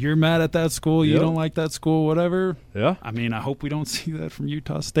 What you're mad at that school? You Yep. don't like that school? Whatever. Yeah. I mean, I hope we don't see that from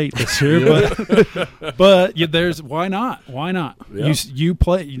Utah State this year. But there's why not? Why not? Yeah. You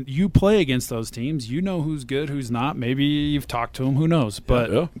play against those teams. You know who's good, who's not. Maybe you've talked to them. Who knows?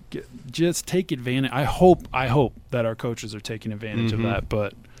 But Yeah. just take advantage. I hope that our coaches are taking advantage of that.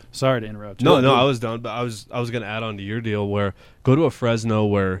 But sorry to interrupt. No, I was done, but I was going to add on to your deal where go to a Fresno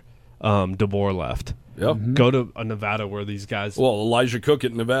where DeBoer left. Yeah. Go to a Nevada where these guys. Well, Elijah Cook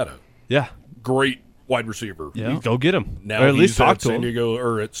at Nevada. Yeah, Great wide receiver. Yeah. go get him. Now Or at least he's talk at to San him. Diego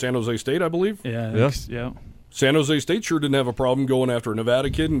or at San Jose State, I believe. Yeah. San Jose State sure didn't have a problem going after a Nevada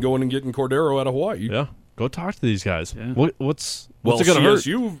kid and going and getting Cordero out of Hawaii. Yeah, go talk to these guys. Yeah. What's Well, it going to hurt?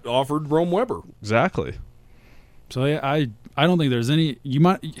 CSU offered Rome Weber. Exactly. So yeah, I don't think there's any.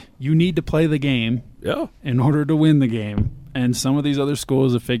 You need to play the game Yeah. in order to win the game. And some of these other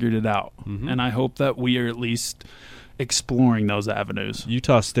schools have figured it out. And I hope that we are at least exploring those avenues.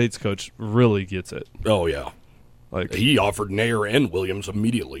 Utah State's coach really gets it. Oh, yeah. Like, He offered Nair and Williams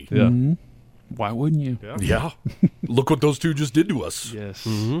immediately. yeah, Why wouldn't you? Yeah. Look what those two just did to us. Yes.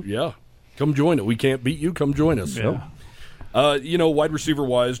 Yeah. Come join it. We can't beat you. Come join us. Yeah. Wide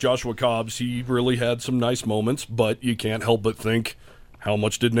receiver-wise, Joshua Cobbs, he really had some nice moments, but you can't help but think, how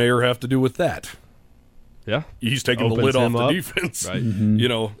much did Nair have to do with that? yeah. He's taking the Opens lid off him the up. defense. Right.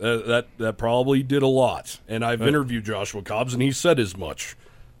 That probably did a lot. And I've interviewed Joshua Cobbs, and he said as much.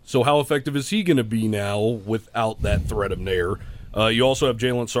 So how effective is he going to be now without that threat of Nair? You also have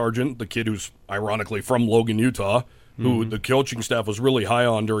Jalen Sargent, the kid who's ironically from Logan, Utah, who the coaching staff was really high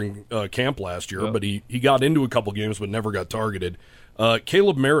on during camp last year, but he got into a couple games but never got targeted.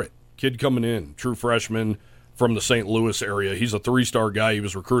 Caleb Merritt kid coming in, true freshman from the St. Louis area. He's a 3-star guy. He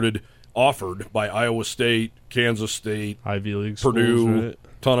was offered by Iowa State, Kansas State, Ivy League Purdue, schools, right?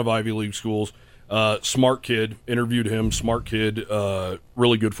 Ton of Ivy League schools. Smart kid, interviewed him, smart kid,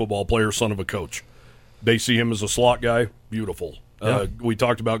 really good football player, son of a coach. They see him as a slot guy, beautiful. Yeah. We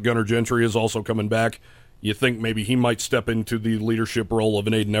talked about Gunnar Gentry is also coming back. You think maybe he might step into the leadership role of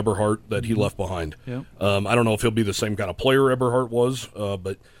an Aiden Eberhardt that he left behind. Yep. I don't know if he'll be the same kind of player Eberhardt was,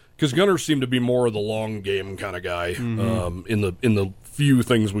 but because Gunnar seemed to be more of the long game kind of guy in the few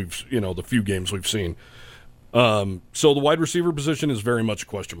things the few games we've seen. So the wide receiver position is very much a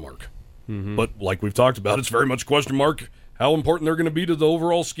question mark. But like we've talked about, it's very much a question mark how important they're going to be to the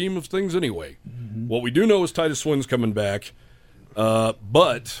overall scheme of things anyway. What we do know is Titus Swynn's coming back,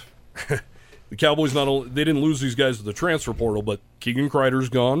 but the Cowboys they didn't lose these guys to the transfer portal, but Keegan Kreider's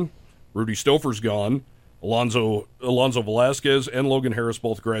gone, Rudy Stouffer's gone, Alonzo Velasquez and Logan Harris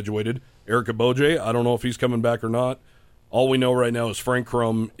both graduated. Eric Aboje, I don't know if he's coming back or not. All we know right now is Frank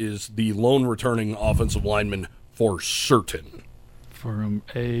Crum is the lone returning offensive lineman for certain. From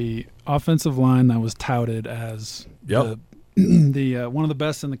a offensive line that was touted as Yep. the one of the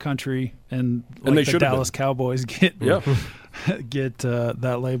best in the country, and they the should have Dallas been. Cowboys get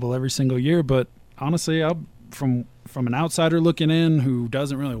that label every single year. But honestly, from an outsider looking in who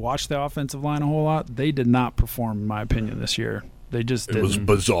doesn't really watch the offensive line a whole lot, they did not perform, in my opinion, this year. They just didn't. It was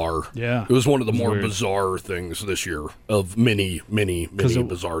bizarre. Yeah. It was one of the more weird. bizarre things this year of many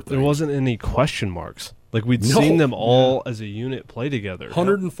bizarre things. There wasn't any question marks. Like, we'd No. seen them all as a unit play together.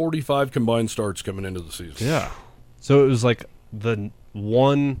 145 combined starts coming into the season. Yeah. So it was like the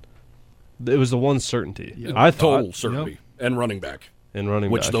one certainty. Yep. I thought. Total certainty. And running back, In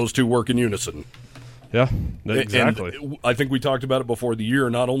running which back. those two work in unison. Yeah, exactly. And I think we talked about it before the year.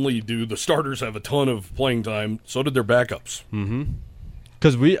 Not only do the starters have a ton of playing time, so did their backups.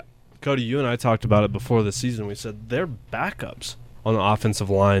 Because Cody, you and I talked about it before the season. We said their backups on the offensive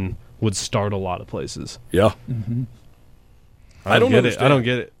line would start a lot of places. Yeah. I don't get it. understand. I don't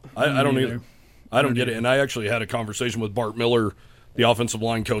get it. I don't either. I don't get it. And I actually had a conversation with Bart Miller, the offensive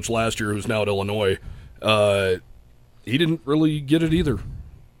line coach last year, who's now at Illinois. He didn't really get it either,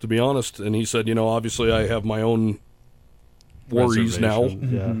 to be honest. And he said, obviously I have my own worries now,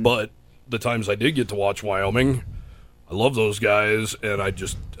 Reservation, yeah. but the times I did get to watch Wyoming, I love those guys, and I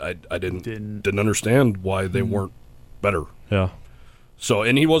didn't understand why they weren't better. Yeah. So,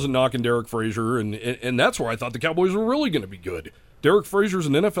 and he wasn't knocking Derek Frazier, and that's where I thought the Cowboys were really going to be good. Derek Frazier's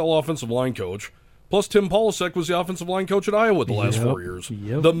an NFL offensive line coach, plus Tim Polasek was the offensive line coach at Iowa the last 4 years.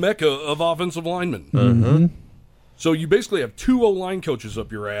 Yep. The mecca of offensive linemen. So you basically have 2 O-line coaches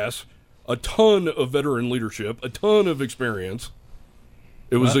up your ass, a ton of veteran leadership, a ton of experience.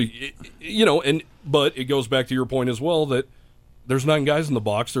 It was but it goes back to your point as well that there's 9 guys in the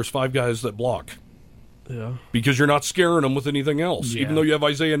box, there's 5 guys that block. Yeah. Because you're not scaring them with anything else, Yeah. even though you have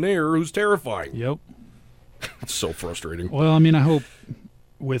Isaiah Nair, who's terrifying. Yep. It's so frustrating. Well, I mean, I hope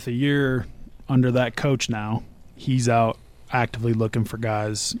with a year under that coach now, he's out actively looking for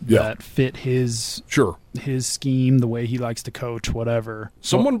guys that fit his scheme, the way he likes to coach, whatever.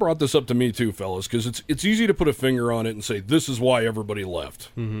 Someone brought this up to me too, fellas, because it's easy to put a finger on it and say this is why everybody left.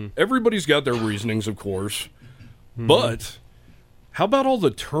 Everybody's got their reasonings, of course, but how about all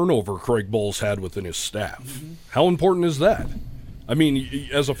the turnover Craig Bowles had within his staff? How important is that? I mean,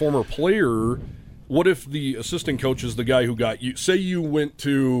 as a former player, what if the assistant coach is the guy who got you? Say you went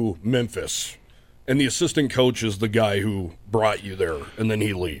to Memphis, and the assistant coach is the guy who brought you there, and then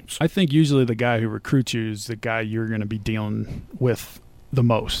he leaves. I think usually the guy who recruits you is the guy you're going to be dealing with the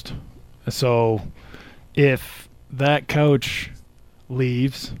most. So if that coach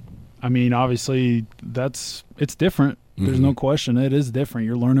leaves, I mean, obviously it's different. There's no question. It is different.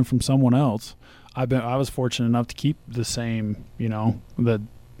 You're learning from someone else. I was fortunate enough to keep the same, that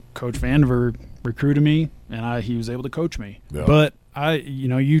Coach Vandiver recruited me, and he was able to coach me. Yeah. But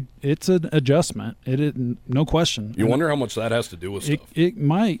it's an adjustment. It no question. You wonder how much that has to do with stuff. It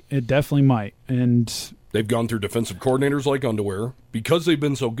might. It definitely might. And They've gone through defensive coordinators like Underwear because they've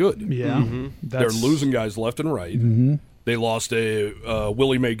been so good. yeah, They're losing guys left and right. They lost a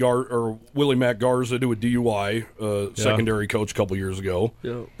Willie Matt Garza to a DUI, secondary coach a couple years ago.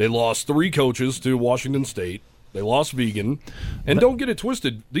 Yep. They lost 3 coaches to Washington State. They lost Vegan. And don't get it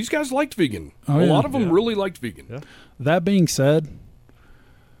twisted, these guys liked Vegan. Oh, a yeah. lot of them really liked Vegan. Yeah. That being said,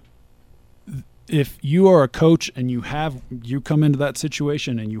 if you are a coach and you come into that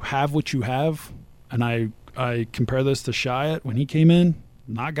situation and you have what you have, and I compare this to Shiat when he came in,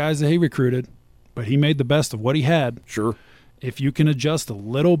 not guys that he recruited, but he made the best of what he had. Sure. if you can adjust a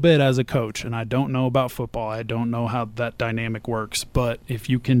little bit as a coach, and I don't know about football, I don't know how that dynamic works, but if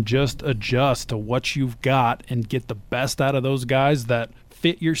you can just adjust to what you've got and get the best out of those guys that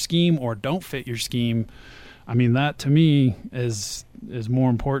fit your scheme or don't fit your scheme, I mean, that to me is more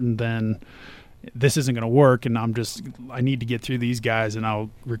important than this isn't going to work, and I need to get through these guys, and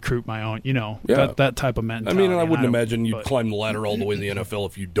I'll recruit my own, that type of mentality. I mean, I wouldn't imagine you'd climb the ladder all the way to the NFL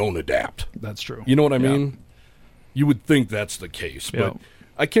if you don't adapt. That's true. You know what I mean? You would think that's the case, but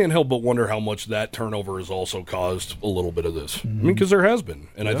I can't help but wonder how much that turnover has also caused a little bit of this. I mean, because there has been,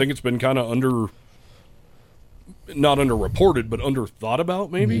 and I think it's been kind of not underreported, but underthought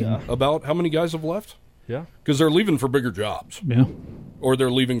about maybe, about how many guys have left. Yeah. Because they're leaving for bigger jobs. Yeah. Or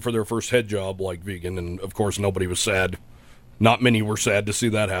they're leaving for their first head job like Vigen, and of course nobody was sad. Not many were sad to see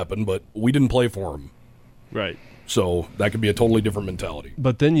that happen, but we didn't play for him. Right. So that could be a totally different mentality.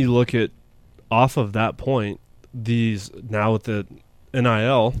 But then you look at, off of that point, these, now with the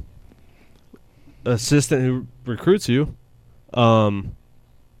NIL, assistant who recruits you, with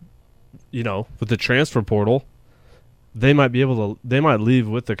the transfer portal, they might leave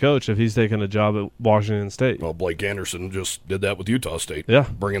with the coach if he's taking a job at Washington State. Well, Blake Anderson just did that with Utah State. Yeah.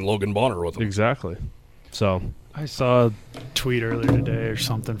 Bringing Logan Bonner with him. Exactly. So I saw a tweet earlier today or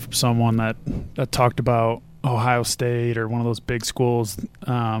something from someone that talked about Ohio State or one of those big schools.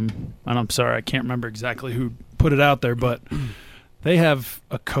 And I'm sorry, I can't remember exactly who put it out there, but they have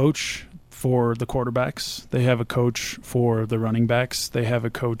a coach for the quarterbacks. They have a coach for the running backs. They have a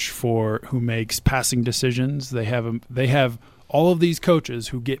coach for who makes passing decisions. They have all of these coaches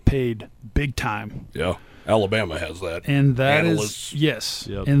who get paid big time. Yeah. Alabama has that. And that Analysts. is, yes.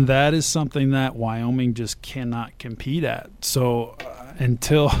 Yep. And that is something that Wyoming just cannot compete at. So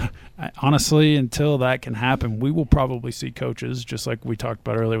until that can happen, we will probably see coaches, just like we talked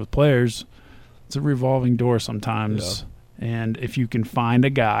about earlier with players. It's a revolving door sometimes. Yeah. And if you can find a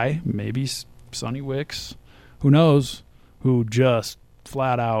guy, maybe Sonny Wicks, who knows, who just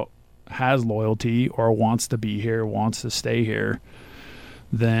flat out has loyalty or wants to be here, wants to stay here,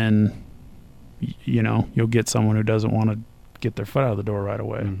 then, you'll get someone who doesn't want to get their foot out of the door right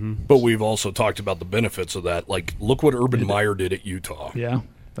away. Mm-hmm. But we've also talked about the benefits of that. Like, look what Urban Meyer did at Utah. Yeah.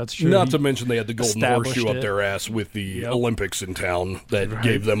 That's true. Not to mention they had the golden horseshoe up their ass with the Olympics in town that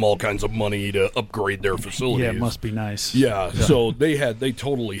gave them all kinds of money to upgrade their facilities. Yeah, it must be nice. Yeah, so they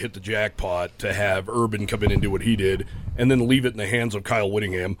totally hit the jackpot to have Urban come in and do what he did and then leave it in the hands of Kyle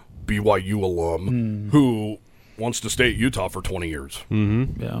Whittingham, BYU alum, who wants to stay at Utah for 20 years.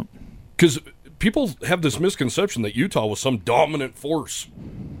 Mm-hmm. Yeah. Because people have this misconception that Utah was some dominant force.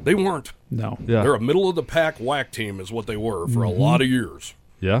 They weren't. No. Yeah. They're a middle-of-the-pack whack team is what they were for a lot of years.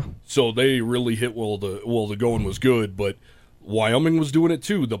 Yeah. So they really hit while the going was good, but Wyoming was doing it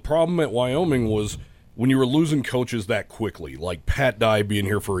too. The problem at Wyoming was when you were losing coaches that quickly, like Pat Dye being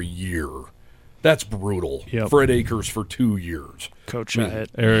here for a year, that's brutal. Yep. Fred Akers for 2 years. Coach Shahid.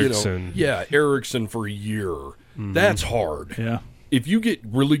 Erickson. Erickson for a year. Mm-hmm. That's hard. Yeah. If you get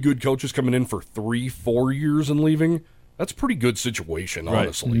really good coaches coming in for 3-4 years and leaving, that's a pretty good situation,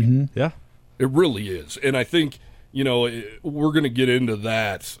 honestly. Mm-hmm. Yeah. It really is. And I think, we're going to get into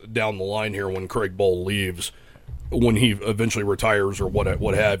that down the line here when Craig Bohl leaves, when he eventually retires or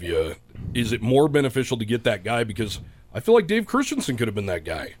what have you. Is it more beneficial to get that guy? Because I feel like Dave Christensen could have been that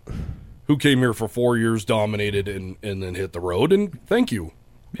guy who came here for 4 years, dominated, and then hit the road. And thank you.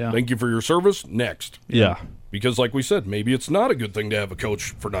 Yeah. Thank you for your service. Next. Yeah. Because like we said, maybe it's not a good thing to have a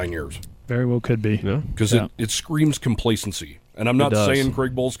coach for 9 years. Very well could be. Yeah. Because it screams complacency. And I'm not saying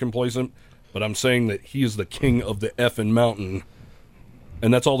Craig Bohl's complacent, but I'm saying that he is the king of the effing mountain,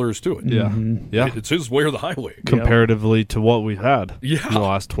 and that's all there is to it. Yeah. Mm-hmm. Yeah. It's his way or the highway. Comparatively to what we've had Yeah. in the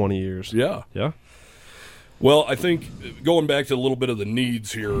last 20 years. Yeah. Yeah. Well, I think going back to a little bit of the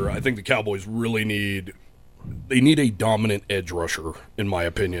needs here, I think the Cowboys really need a dominant edge rusher, in my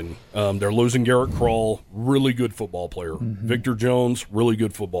opinion. They're losing Garrett Krall, really good football player. Mm-hmm. Victor Jones, really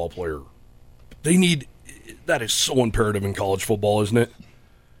good football player. That is so imperative in college football, isn't it?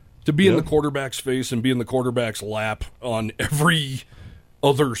 To be in the quarterback's face and be in the quarterback's lap on every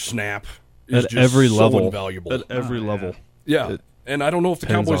other snap is at just every so level. invaluable. At every level. Yeah. And I don't know if the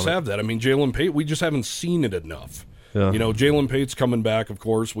depends Cowboys on it. have that. I mean, Jalen Pate, we just haven't seen it enough. Yeah. Jalen Pate's coming back, of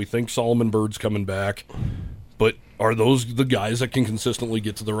course. We think Solomon Bird's coming back. But are those the guys that can consistently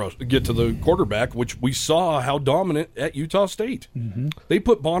get to the quarterback, which we saw how dominant at Utah State? Mm-hmm. They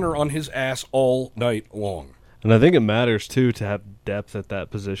put Bonner on his ass all night long. And I think it matters, too, to have depth at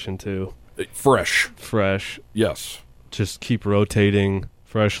that position, too. Fresh. Yes. Just keep rotating,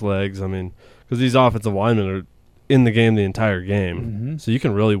 fresh legs. I mean, because these offensive linemen are in the game the entire game. Mm-hmm. So you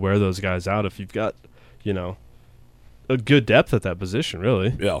can really wear those guys out if you've got, a good depth at that position,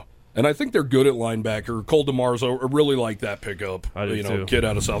 really. Yeah. And I think they're good at linebacker. Cole DeMar's, I really like that pickup. I do too. Kid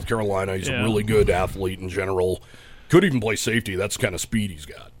out of South Carolina. He's a really good athlete in general. Could even play safety. That's the kind of speed he's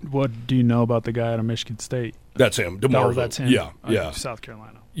got. What do you know about the guy out of Michigan State? That's him. DeMar. No, that's him. Yeah. South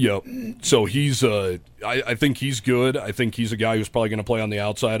Carolina. Yep. So he's I think he's good. I think he's a guy who's probably going to play on the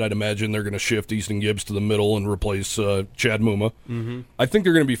outside. I'd imagine they're going to shift Easton Gibbs to the middle and replace Chad Muma. Mm-hmm. I think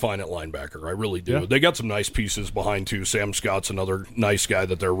they're going to be fine at linebacker. I really do. Yeah. They got some nice pieces behind, too. Sam Scott's another nice guy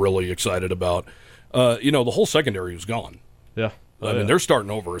that they're really excited about. The whole secondary is gone. Yeah. I mean, they're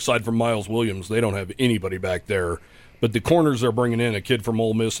starting over. Aside from Miles Williams, they don't have anybody back there. But the corners they're bringing in, a kid from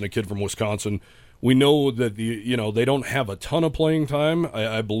Ole Miss and a kid from Wisconsin, we know that they don't have a ton of playing time.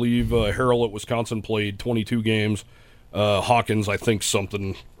 I believe Harrell at Wisconsin played 22 games. Hawkins, I think,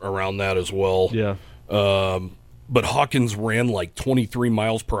 something around that as well. Yeah. But Hawkins ran like 23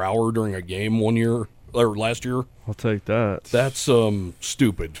 miles per hour during a game last year. I'll take that. That's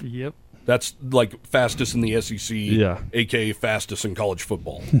stupid. Yep. That's like fastest in the SEC, a.k.a. fastest in college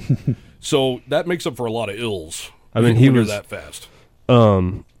football. So that makes up for a lot of ills. I mean, he was that fast.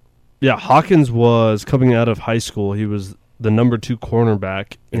 Yeah, Hawkins was coming out of high school. He was the number 2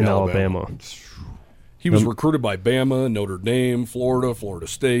 cornerback in Alabama. He was recruited by Bama, Notre Dame, Florida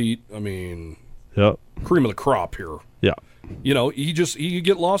State. I mean, yep, cream of the crop here. Yeah. He could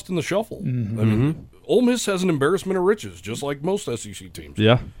get lost in the shuffle. Mm-hmm. I mean, Ole Miss has an embarrassment of riches, just like most SEC teams.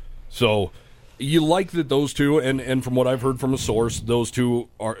 Yeah. So you like that those two, and from what I've heard from a source, those two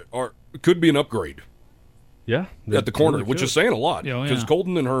could be an upgrade. Yeah. At the corner, which is saying a lot. Because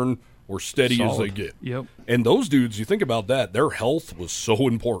Colton and Hearn were steady Solid. as they get. Yep. And those dudes, you think about that, their health was so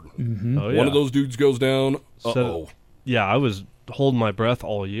important. Mm-hmm. Oh, yeah. One of those dudes goes down, So, yeah, I was holding my breath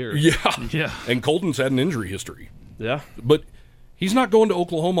all year. Yeah. And Colton's had an injury history. Yeah. But he's not going to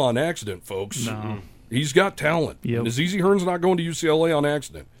Oklahoma on accident, folks. No. He's got talent. Yep. Nazeezy Hearn's not going to UCLA on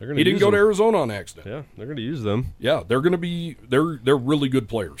accident. He didn't go to Arizona on accident. Yeah, they're going to use them. Yeah, they're going to be they're really good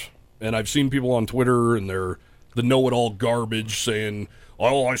players. And I've seen people on Twitter and they're the know-it-all garbage saying,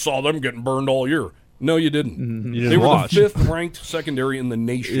 "Oh, I saw them getting burned all year." No, you didn't. Mm-hmm. You didn't they were watch. the 5th ranked secondary in the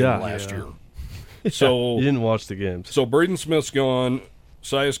nation last year. So you didn't watch the games. So Braden Smith's gone,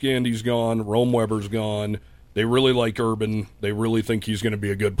 Sias Gandy's gone, Rome Weber's gone. They really like Urban. They really think he's going to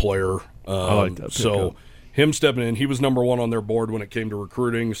be a good player. I like that. So him stepping in, he was number 1 on their board when it came to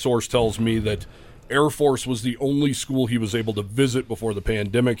recruiting. Source tells me that Air Force was the only school he was able to visit before the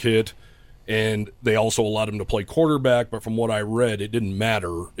pandemic hit. And they also allowed him to play quarterback, but from what I read, it didn't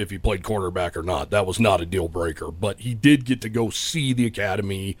matter if he played quarterback or not. That was not a deal breaker. But he did get to go see the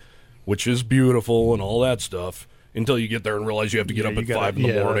academy, which is beautiful and all that stuff, until you get there and realize you have to get up at 5 in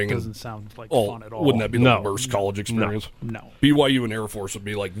the morning. That doesn't sound like fun at all. Wouldn't that be the worst college experience? No. BYU and Air Force would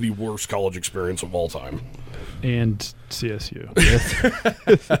be like the worst college experience of all time. And CSU.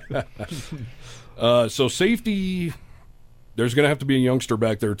 So safety, there's going to have to be a youngster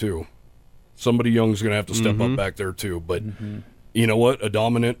back there too. Somebody young's going to have to step up back there too. But you know what? A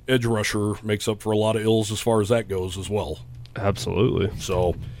dominant edge rusher makes up for a lot of ills as far as that goes as well. Absolutely.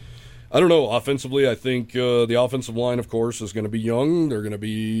 So I don't know. Offensively, I think the offensive line, of course, is going to be young. They're going to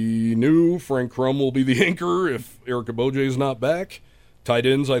be new. Frank Crum will be the anchor if Eric Aboje is not back. Tight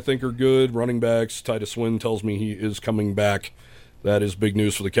ends, I think, are good. Running backs, Titus Wynn tells me he is coming back. That is big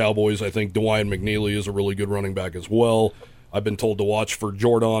news for the Cowboys. I think DeWine McNeely is a really good running back as well. I've been told to watch for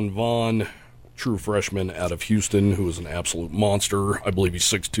Jordan Vaughn, true freshman out of Houston, who is an absolute monster. I believe he's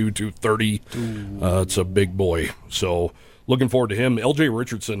 6'2", 230. It's a big boy. So looking forward to him. L.J.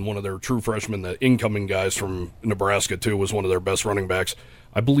 Richardson, one of their true freshmen, the incoming guys from Nebraska, too, was one of their best running backs.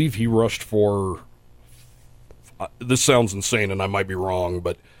 I believe he rushed for this sounds insane, and I might be wrong,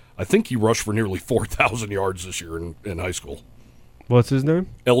 but I think he rushed for nearly 4,000 yards this year in high school. What's his name?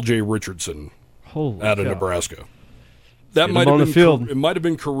 L.J. Richardson out of Nebraska. That might have been the field. It might have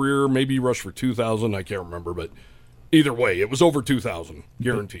been career. Maybe he rushed for 2,000. I can't remember, but either way, it was over 2,000,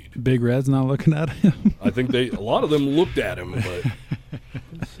 guaranteed. Big Red's not looking at him. I think a lot of them looked at him,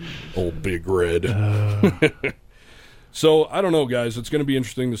 but old Big Red. So I don't know, guys. It's going to be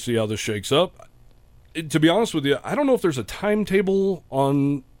interesting to see how this shakes up. To be honest with you, I don't know if there's a timetable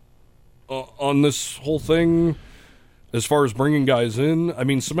on this whole thing as far as bringing guys in. I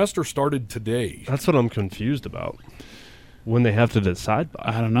mean, semester started today. That's what I'm confused about. When they have to decide by.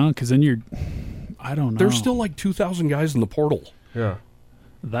 I don't know, because then I don't know. There's still like 2,000 guys in the portal. Yeah.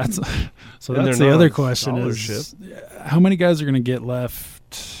 That's the other question is, how many guys are going to get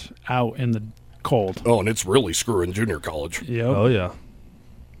left out in the cold? Oh, and it's really screwing junior college. Yep. Oh, yeah.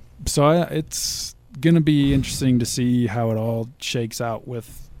 So it's going to be interesting to see how it all shakes out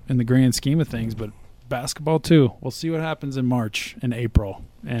in the grand scheme of things, but basketball too. We'll see what happens in March and April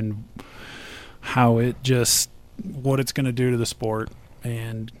and how what it's going to do to the sport.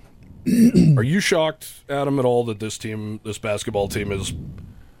 And are you shocked, Adam, at all that this basketball team is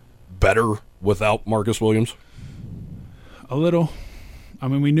better without Marcus Williams? A little. I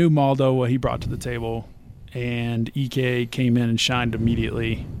mean, we knew Maldo, what he brought to the table, and Ike came in and shined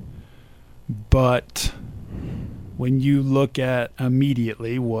immediately. But when you look at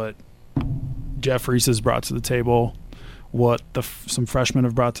immediately what Jeffries has brought to the table, what some freshmen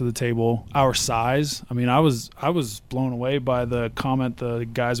have brought to the table, our size. I mean, I was blown away by the comment the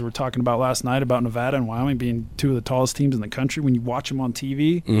guys were talking about last night about Nevada and Wyoming being two of the tallest teams in the country. When you watch them on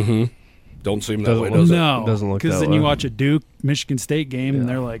TV, don't seem that way, does it? No, it doesn't look that way. Because then you watch a Duke Michigan State game and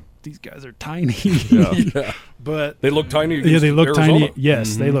they're like, these guys are tiny. Yeah. But they look tiny. Yeah, they look Arizona. tiny.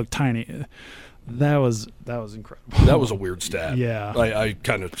 Yes, they look tiny. That was incredible. That was a weird stat. Yeah. I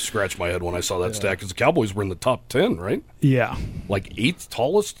kind of scratched my head when I saw that stat because the Cowboys were in the top 10, right? Yeah. Like 8th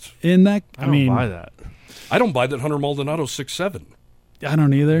tallest? In that, I don't buy that. I don't buy that Hunter Maldonado's 6'7". I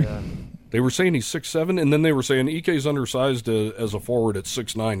don't either. Yeah. They were saying he's 6'7", and then they were saying Ike's undersized as a forward at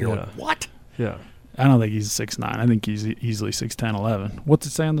 6'9". You're like, what? Yeah. I don't think he's 6'9". I think he's easily 6'10", 11. What's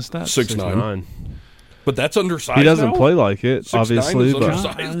it say on the stats? 6'9". But that's undersized. He doesn't now? play like it, 6'9" obviously. Is But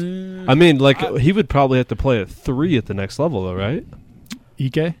undersized. I mean, like he would probably have to play at 3 at the next level, though, right?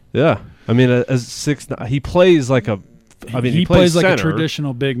 Ike? Yeah. I mean, as 6'9", he plays like a. I mean, he plays like center. a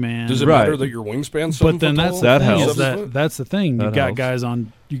traditional big man. Does it matter that your wingspan's 7 But then foot tall? that helps. helps. That's the thing. That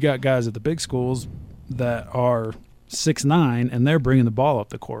You got guys at the big schools that are 6'9", and they're bringing the ball up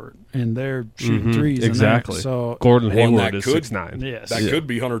the court and they're shooting threes. Exactly. So Gordon Well, Hayward that is could- 6'9". yes, That could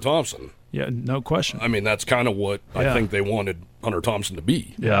be Hunter Thompson. yeah, no question. I mean, that's kind of what I think they wanted Hunter Thompson to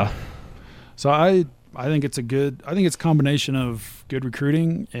be. Yeah. So I think it's a combination of good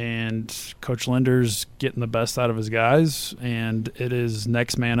recruiting and Coach Linder's getting the best out of his guys, and it is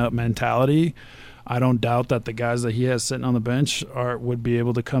next man up mentality. I don't doubt that the guys that he has sitting on the bench would be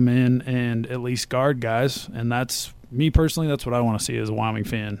able to come in and at least guard guys, and that's me personally. That's what I want to see as a Wyoming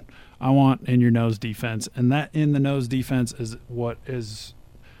fan. I want in-your-nose defense, and that in-the-nose defense is what is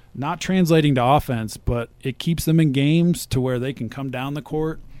not translating to offense, but it keeps them in games to where they can come down the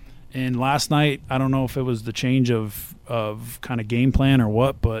court. And last night, I don't know if it was the change of kind of game plan or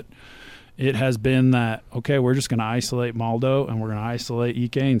what, but it has been that, okay, we're just going to isolate Maldo and we're going to isolate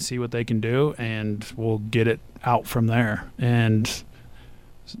Ike and see what they can do, and we'll get it out from there. And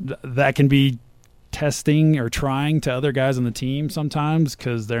that can be testing or trying to other guys on the team sometimes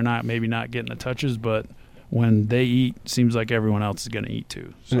because they're maybe not getting the touches, but when they eat, seems like everyone else is going to eat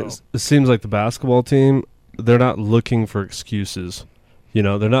too. So. It seems like the basketball team, they're not looking for excuses. You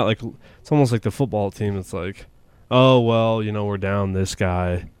know, they're not like – it's almost like the football team. It's like, oh, well, you know, we're down this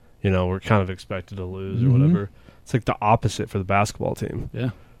guy. You know, we're kind of expected to lose or whatever. It's like the opposite for the basketball team.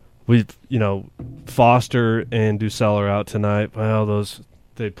 Yeah. Foster and Ducell are out tonight. Well,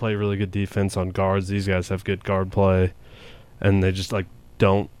 they play really good defense on guards. These guys have good guard play, and they just, like,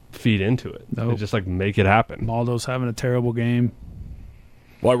 don't feed into it. Nope. They just, like, make it happen. Maldo's having a terrible game.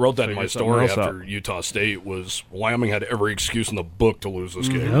 Well, I wrote that in my story after Utah State was Wyoming had every excuse in the book to lose this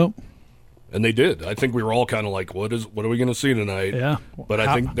game. Yep. And they did. I think we were all kind of like, what are we going to see tonight? Yeah. But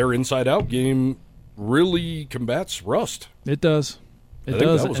I think their inside-out game really combats rust. It does. I think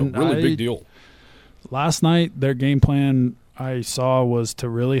that was a really big deal. Last night, their game plan I saw was to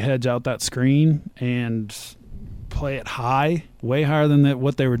really hedge out that screen and play it high, way higher than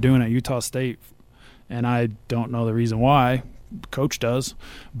what they were doing at Utah State. And I don't know the reason why. The coach does.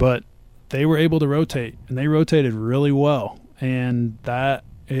 But they were able to rotate, and they rotated really well. And that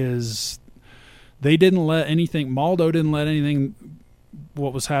is – they didn't let anything – Maldo didn't let anything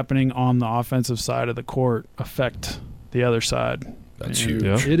what was happening on the offensive side of the court affect the other side. That's huge.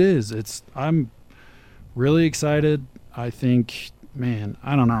 Yeah. It is. I'm really excited. I think, man,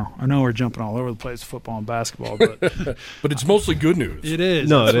 I don't know. I know we're jumping all over the place, football and basketball, but but it's mostly good news. It is.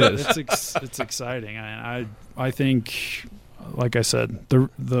 No, it is. It's exciting. I think, like I said,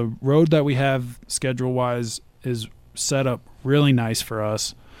 the road that we have schedule wise is set up really nice for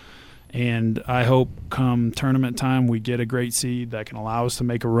us. And I hope come tournament time we get a great seed that can allow us to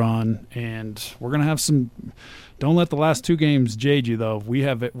make a run. And we're going to have some – don't let the last two games jade you, though. We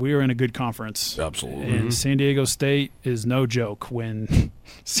are in a good conference. Absolutely. And San Diego State is no joke when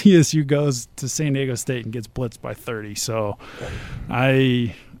CSU goes to San Diego State and gets blitzed by 30. So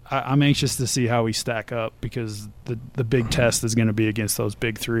I'm anxious to see how we stack up because the big test is going to be against those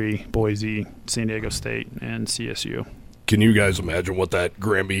big three, Boise, San Diego State, and CSU. Can you guys imagine what that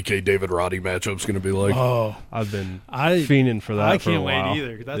Graham Ike David Roddy matchup's going to be like? Oh, I've been fiending for that. I for a can't while. wait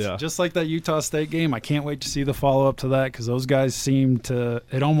either. That's just like that Utah State game. I can't wait to see the follow up to that because those guys seem to.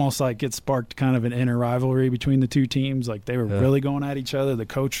 It almost like it sparked kind of an inner rivalry between the two teams. Like they were really going at each other. The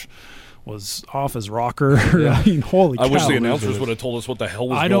coach was off his rocker. I mean, holy cow. I wish the announcers would have told us what the hell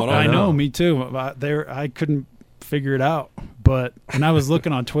was going on. I know, me too. I couldn't figure it out. And I was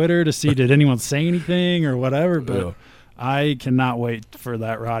looking on Twitter to see did anyone say anything or whatever, but I cannot wait for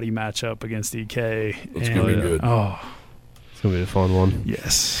that Roddy matchup against EK. It's going to be good. Oh, it's going to be a fun one.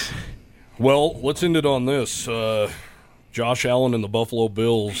 Yes. Well, let's end it on this. Josh Allen and the Buffalo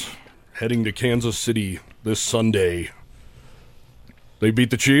Bills heading to Kansas City this Sunday. They beat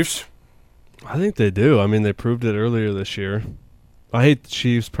the Chiefs? I think they do. I mean, they proved it earlier this year. I hate the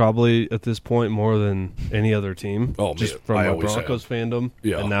Chiefs probably at this point more than any other team. Oh, just man, from I my always Broncos fandom,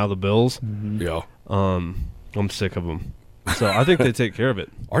 Yeah. and now the Bills. Mm-hmm. Yeah. I'm sick of them. So I think they take care of it.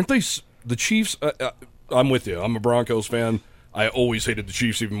 Aren't they the Chiefs? I'm with you. I'm a Broncos fan. I always hated the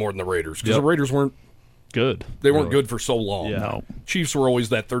Chiefs even more than the Raiders because the Raiders weren't good. They weren't good for so long. Yeah. No. Chiefs were always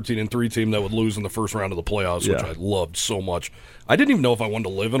that 13-3 team that would lose in the first round of the playoffs, which Yeah. I loved so much. I didn't even know if I wanted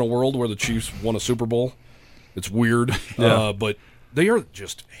to live in a world where the Chiefs won a Super Bowl. It's weird, but they are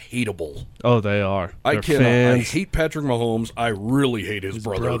just hateable. Oh, they are. I They're cannot. I fans. hate Patrick Mahomes. I really hate his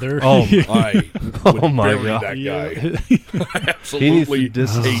brother. Oh, I would Oh my bury God. that guy. Yeah. I he absolutely needs to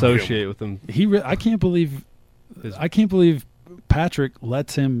hate him. disassociate with them. I can't believe Patrick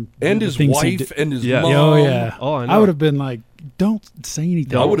lets him do And the his things he wife did. and his Yeah. mom. Oh yeah. Oh, I know. I would have been like, don't say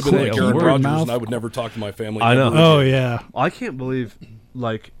anything. I would have been Quick, like Aaron word Rodgers, mouth. and I would never talk to my family. I know. ever Oh again. yeah. I can't believe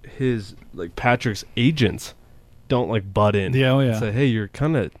Patrick's agents don't butt in. Yeah, oh, yeah. And say, hey, you're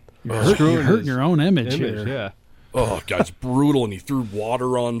kind of You're screwing hurting his your own image image. here. Yeah. Oh, guy's brutal, and he threw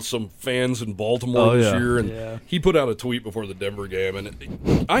water on some fans in Baltimore Oh, this yeah. year, and Yeah. he put out a tweet before the Denver game,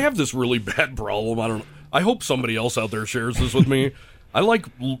 and I have this really bad problem. I hope somebody else out there shares this with me. I like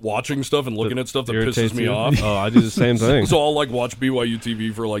watching stuff and looking at stuff that pisses Irritates me you? off. Oh, I do the same thing. So I'll watch BYU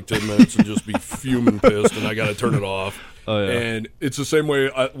TV for 10 minutes and just be fuming pissed, and I got to turn it off. Oh, yeah. And it's the same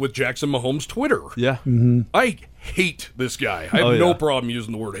way with Jackson Mahomes' Twitter. Yeah. I hate this guy. I have Oh, no yeah. problem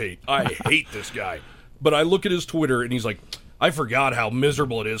using the word hate. I hate this guy. But I look at his Twitter, and he's like, I forgot how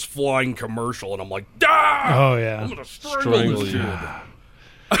miserable it is flying commercial. And I'm like, Oh yeah. I'm going to strangle Strangle this you.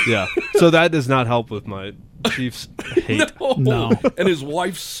 dude. Yeah. So that does not help with my Chiefs hate. No. And his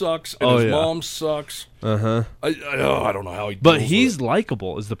wife sucks, and Oh, his yeah. mom sucks. Uh-huh. I don't know how he But deals he's with it.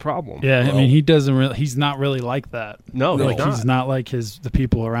 likable is the problem. Yeah, I Well- mean, he doesn't really. He's not really like that. No, He's not like the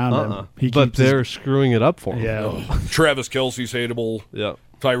people around him. He But keeps his- they're screwing it up for him. yeah. Travis Kelce's hateable. Yeah.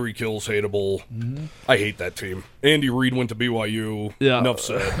 Tyreek Hill's hateable. Mm-hmm. I hate that team. Andy Reid went to BYU. Yeah. Enough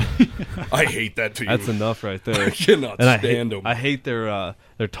said. I hate that team. That's enough right there. I cannot And stand them. I hate their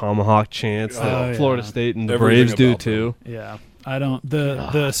tomahawk chants that Oh, yeah. Florida State and the Everything Braves do about too. Yeah, I don't.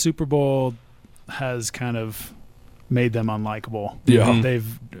 The Super Bowl has kind of made them unlikable. Yeah.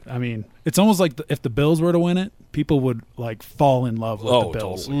 They've. I mean, it's almost like if the Bills were to win it, people would fall in love with the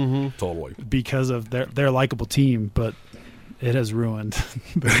Bills Totally. because of their likable team, but it has ruined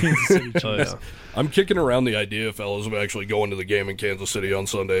the Kansas City Chiefs. Oh, yeah. I'm kicking around the idea, fellas, of actually going to the game in Kansas City on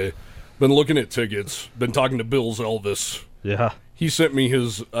Sunday. Been looking at tickets. Been talking to Bill's Elvis. Yeah. He sent me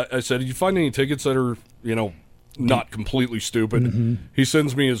his. I said, "Did you find any tickets that are, not completely stupid?" Mm-hmm. He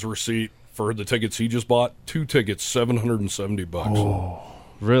sends me his receipt for the tickets he just bought. 2 tickets, $770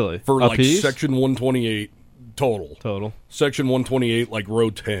 Really? for A piece? section 128 total. Total. Section 128, row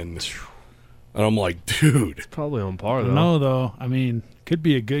 10. And I'm like, dude, Probably on par I though. don't know though. I mean, could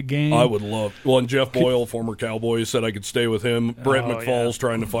be a good game. I would love. Well, and Jeff Boyle, former Cowboy, said I could stay with him. Brett Oh, McFall's yeah.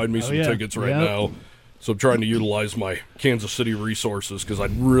 trying to find me some yeah. tickets right Yeah. now. So I'm trying to utilize my Kansas City resources because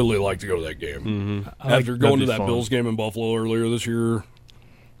I'd really like to go to that game. After going to That'd be that fun. Bills game in Buffalo earlier this year,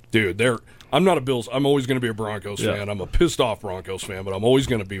 dude, I'm not a Bills. I'm always going to be a Broncos Yeah. fan. I'm a pissed off Broncos fan, but I'm always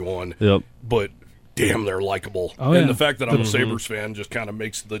going to be one. Yep. But damn, they're likable. Oh, and yeah. the fact that I'm a Sabres fan just kind of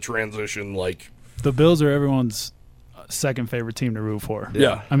makes the transition The Bills are everyone's second favorite team to root for.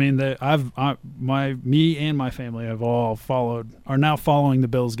 Yeah. I mean, me and my family are now following the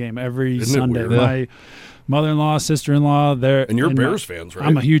Bills game every Isn't it Sunday. weird? My mother-in-law, sister-in-law, And you're Bears fans, right?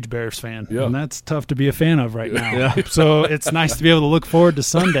 I'm a huge Bears fan, Yeah. and that's tough to be a fan of right now. Yeah. So it's nice to be able to look forward to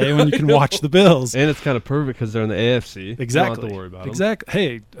Sunday when you can watch the Bills. And it's kind of perfect because they're in the AFC. Exactly. You don't have to worry about them. Exactly.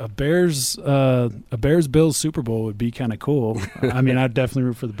 Hey, a Bears Bills Super Bowl would be kind of cool. I mean, I'd definitely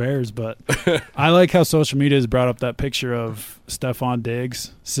root for the Bears, but I like how social media has brought up that picture of Stephon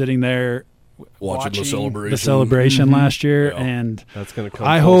Diggs sitting there watching the celebration last year, and that's going to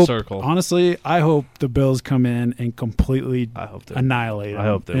come full circle. Honestly, I hope the Bills come in and completely annihilate them. I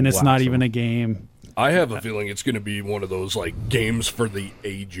hope and it's not even a game. I have a feeling it's going to be one of those like games for the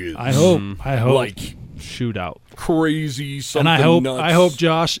ages. I hope. Like shootout, crazy something. And nuts. I hope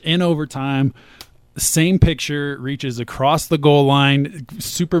Josh in overtime. Same picture reaches across the goal line,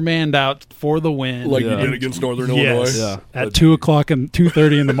 Supermaned out for the win, like you did against Northern Illinois. Yeah, at 2:00 and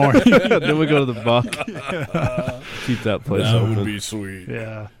 2:30 in the morning. Then we go to the Buck. Keep that place open. That would be sweet.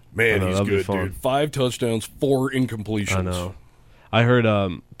 Yeah, man, he's good, dude. 5 touchdowns, 4 incompletions. I know. I heard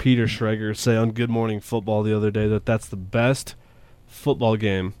Peter Schrager say on Good Morning Football the other day that that's the best football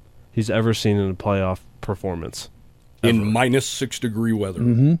game he's ever seen in a playoff performance. In minus 6-degree weather.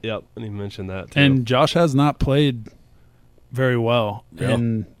 Mm-hmm. Yep, and he mentioned that too. And Josh has not played very well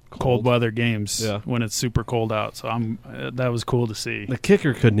in cold weather games when it's super cold out. So that was cool to see. The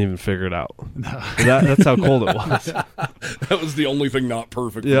kicker couldn't even figure it out. That's how cold it was. That was the only thing not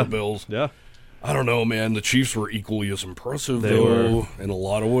perfect for the Bills. Yeah. I don't know, man. The Chiefs were equally as impressive, though, in a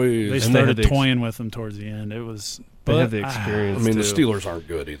lot of ways. They started toying with them towards the end. It was... They had the experience. I mean, too. the Steelers aren't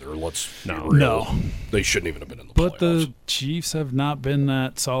good either. Let's be real. No. They shouldn't even have been in the playoffs. But the Chiefs have not been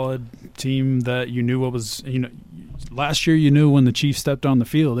that solid team that you knew what was. Last year you knew when the Chiefs stepped on the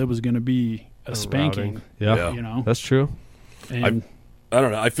field, it was going to be a spanking. Yeah, that's true. And I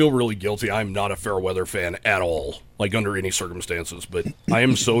don't know. I feel really guilty. I'm not a fair weather fan at all, like under any circumstances. But I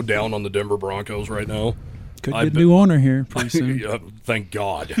am so down on the Denver Broncos right now. Could get a new owner here pretty soon. Thank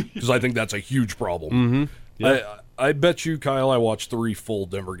God, because I think that's a huge problem. Mm-hmm. Yeah. I bet you, Kyle, I watched 3 full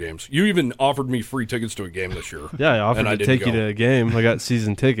Denver games. You even offered me free tickets to a game this year. Yeah, I offered to take you to a game. I got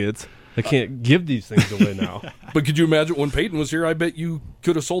season tickets. I can't give these things away now. But could you imagine when Peyton was here? I bet you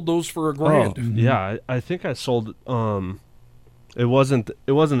could have sold those for $1,000. Oh, yeah, I think I sold. It wasn't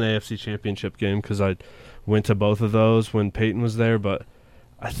an AFC Championship game because I went to both of those when Peyton was there. But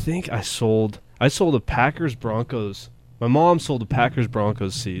I think I sold a Packers Broncos. My mom sold the Packers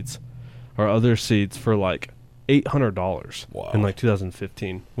Broncos seats or other seats for like $800 in like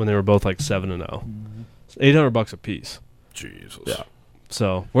 2015 when they were both like 7-0. $800 a piece. Jesus. Yeah.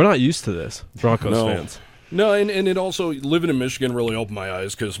 So we're not used to this, Broncos fans. No, and it also, living in Michigan really opened my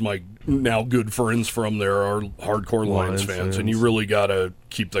eyes because my now good friends from there are hardcore Lions fans, and you really got to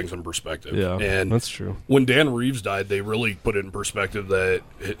keep things in perspective. Yeah, and that's true. When Dan Reeves died, they really put it in perspective that,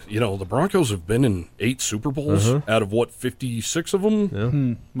 the Broncos have been in 8 Super Bowls out of, 56 of them?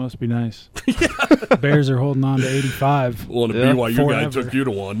 Yeah. Must be nice. Bears are holding on to 85. Well, and a BYU guy took you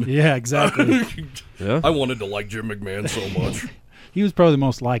to one. Yeah, exactly. I wanted to like Jim McMahon so much. He was probably the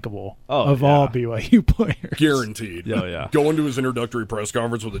most likable of all BYU players. Guaranteed. Yeah. Going to his introductory press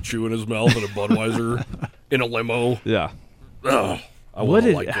conference with a chew in his mouth and a Budweiser in a limo. Yeah.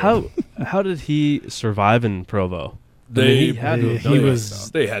 How did he survive in Provo? They had to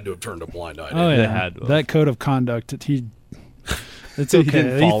have turned a blind eye. Oh yeah, they had to. That code of conduct. It's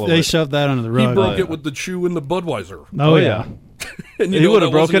okay. They shoved that under the rug. He broke it with the chew in the Budweiser. Oh yeah. And he would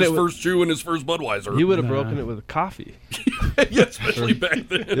have broken his first chew and his first Budweiser. He would have broken it with coffee. Yeah, especially back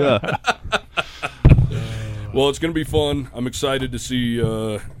then. Yeah. Well, it's going to be fun. I'm excited to see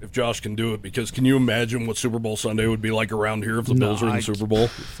if Josh can do it, because can you imagine what Super Bowl Sunday would be like around here if the Bills are in the Super Bowl?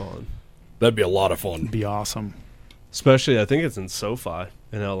 Fun. That'd be a lot of fun. It'd be awesome. Especially, I think it's in SoFi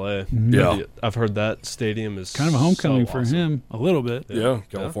in L.A. Yeah. I've heard that stadium is kind of a homecoming for him, a little bit. Yeah,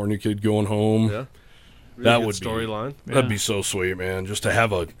 California kid going home. Yeah. Really that would storyline. That'd be so sweet, man. Just to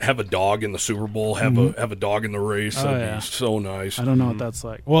have a dog in the Super Bowl, have a dog in the race. That'd be so nice. I don't know what that's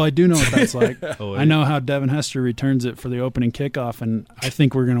like. Well, I do know what that's like. I know how Devin Hester returns it for the opening kickoff, and I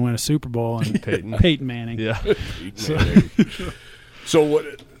think we're going to win a Super Bowl. And Peyton Manning. Yeah. So what?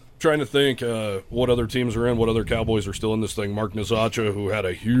 Trying to think what other teams are in, what other Cowboys are still in this thing. Mark Nazacha, who had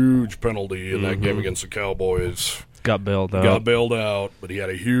a huge penalty in that game against the Cowboys, got bailed out, but he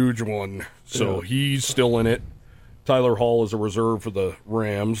had a huge one, so he's still in it. Tyler Hall is a reserve for the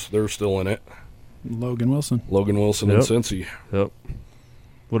Rams. They're still in it. Logan Wilson and Cincy. Yep.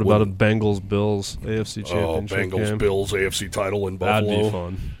 What about a Bengals-Bills AFC Championship game? Bengals-Bills AFC title in Buffalo. That'd be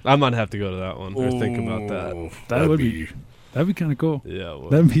fun. I might have to go to that one or think about that. That'd be kind of cool. Yeah,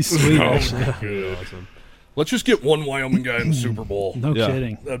 that'd be sweet. Actually, awesome. Let's just get one Wyoming guy in the Super Bowl. No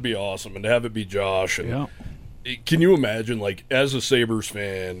kidding. That'd be awesome, and to have it be Josh. And can you imagine, like, as a Sabres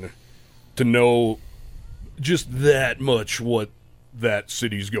fan, to know just that much what that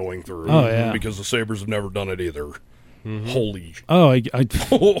city's going through? Oh yeah, because the Sabres have never done it either. Holy!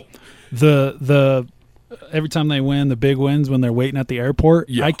 The every time they win, the big wins when they're waiting at the airport.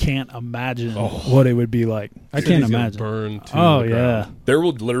 Yeah. I can't imagine what it would be like. I can't imagine. Burn to oh the yeah, ground. There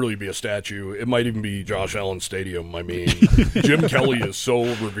would literally be a statue. It might even be Josh Allen Stadium. I mean, Jim Kelly is so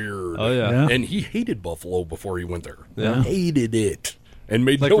revered. Oh yeah. Yeah. And he hated Buffalo before he went there. Yeah. Hated it. And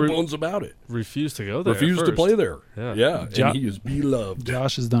made Like no bones about it. Refused to go there. Refused to play there. Yeah. And he is beloved.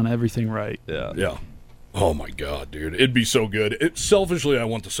 Josh has done everything right. Yeah. Yeah. Oh, my God, dude. It'd be so good. Selfishly, I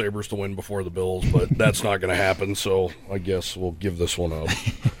want the Sabres to win before the Bills, but that's not going to happen, so I guess we'll give this one up.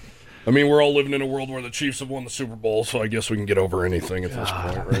 I mean, we're all living in a world where the Chiefs have won the Super Bowl, so I guess we can get over anything at this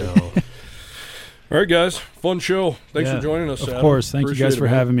point, right? All right, guys. Fun show. Thanks for joining us, Adam. Of course. Thank Appreciate you guys for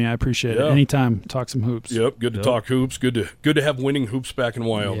man. having me. I appreciate it. Anytime. Talk some hoops. Yep. Good to talk hoops. Good to have winning hoops back in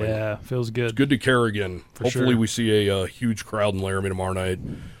Wyoming. Yeah, feels good. It's good to care again. Hopefully we see a huge crowd in Laramie tomorrow night.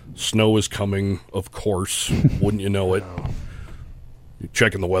 Snow is coming, of course. Wouldn't you know it? You're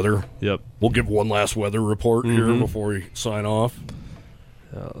checking the weather. Yep. We'll give one last weather report here before we sign off.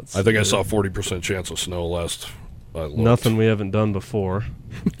 I think I saw 40% chance of snow last. Nothing we haven't done before.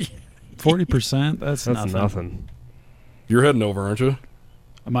 40%? That's nothing. You're heading over, aren't you?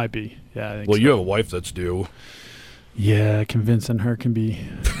 I might be. Yeah, I think Well, so. you have a wife that's due. Yeah, convincing her can be.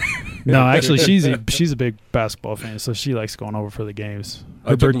 No, actually, she's a big basketball fan, so she likes going over for the games.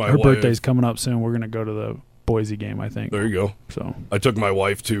 Her birthday's coming up soon. We're gonna go to the Boise game, I think. There you go. So I took my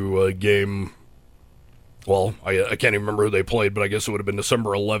wife to a game. Well, I can't even remember who they played, but I guess it would have been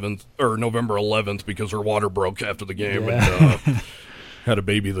December 11th or November 11th because her water broke after the game and had a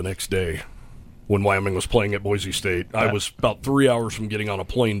baby the next day when Wyoming was playing at Boise State. I was about 3 hours from getting on a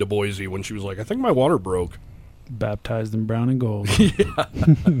plane to Boise when she was like, I think my water broke. Baptized in brown and gold.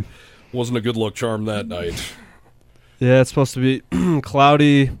 Wasn't a good luck charm that night. Yeah, it's supposed to be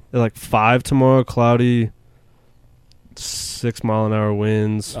cloudy at like 5 tomorrow, cloudy, 6 mile an hour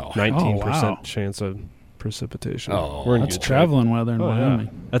winds, 19% chance of precipitation. Oh, We're in that's good traveling weather in Wyoming.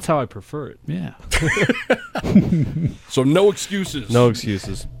 Yeah. That's how I prefer it. Yeah. So no excuses. No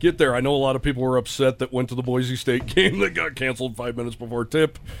excuses. Get there. I know a lot of people were upset that went to the Boise State game that got canceled 5 minutes before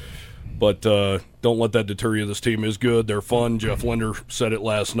tip. But don't let that deter you. This team is good. They're fun. Jeff Linder said it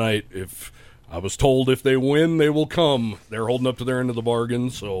last night. I was told if they win, they will come. They're holding up to their end of the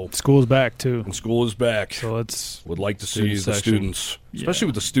bargain. So school's back too. And school is back. So would like to see the students, especially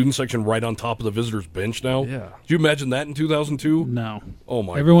with the student section right on top of the visitors bench now. Yeah. Did you imagine that in 2002? No. Oh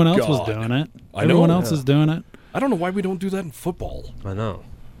my God. Everyone else was doing it. Everyone else is doing it. I don't know why we don't do that in football. I know.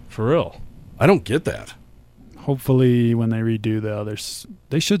 For real. I don't get that. Hopefully, when they redo the others,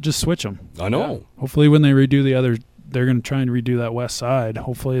 they should just switch them. I know. Yeah. Hopefully, when they redo the other, they're going to try and redo that west side.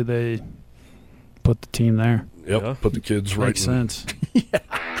 Hopefully, they put the team there. Yep. Yeah. Put the kids right. Makes sense.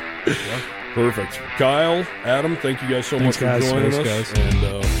 Perfect. Kyle, Adam, thank you guys so much for joining us. Guys. And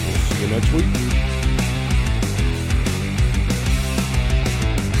we'll see you next week.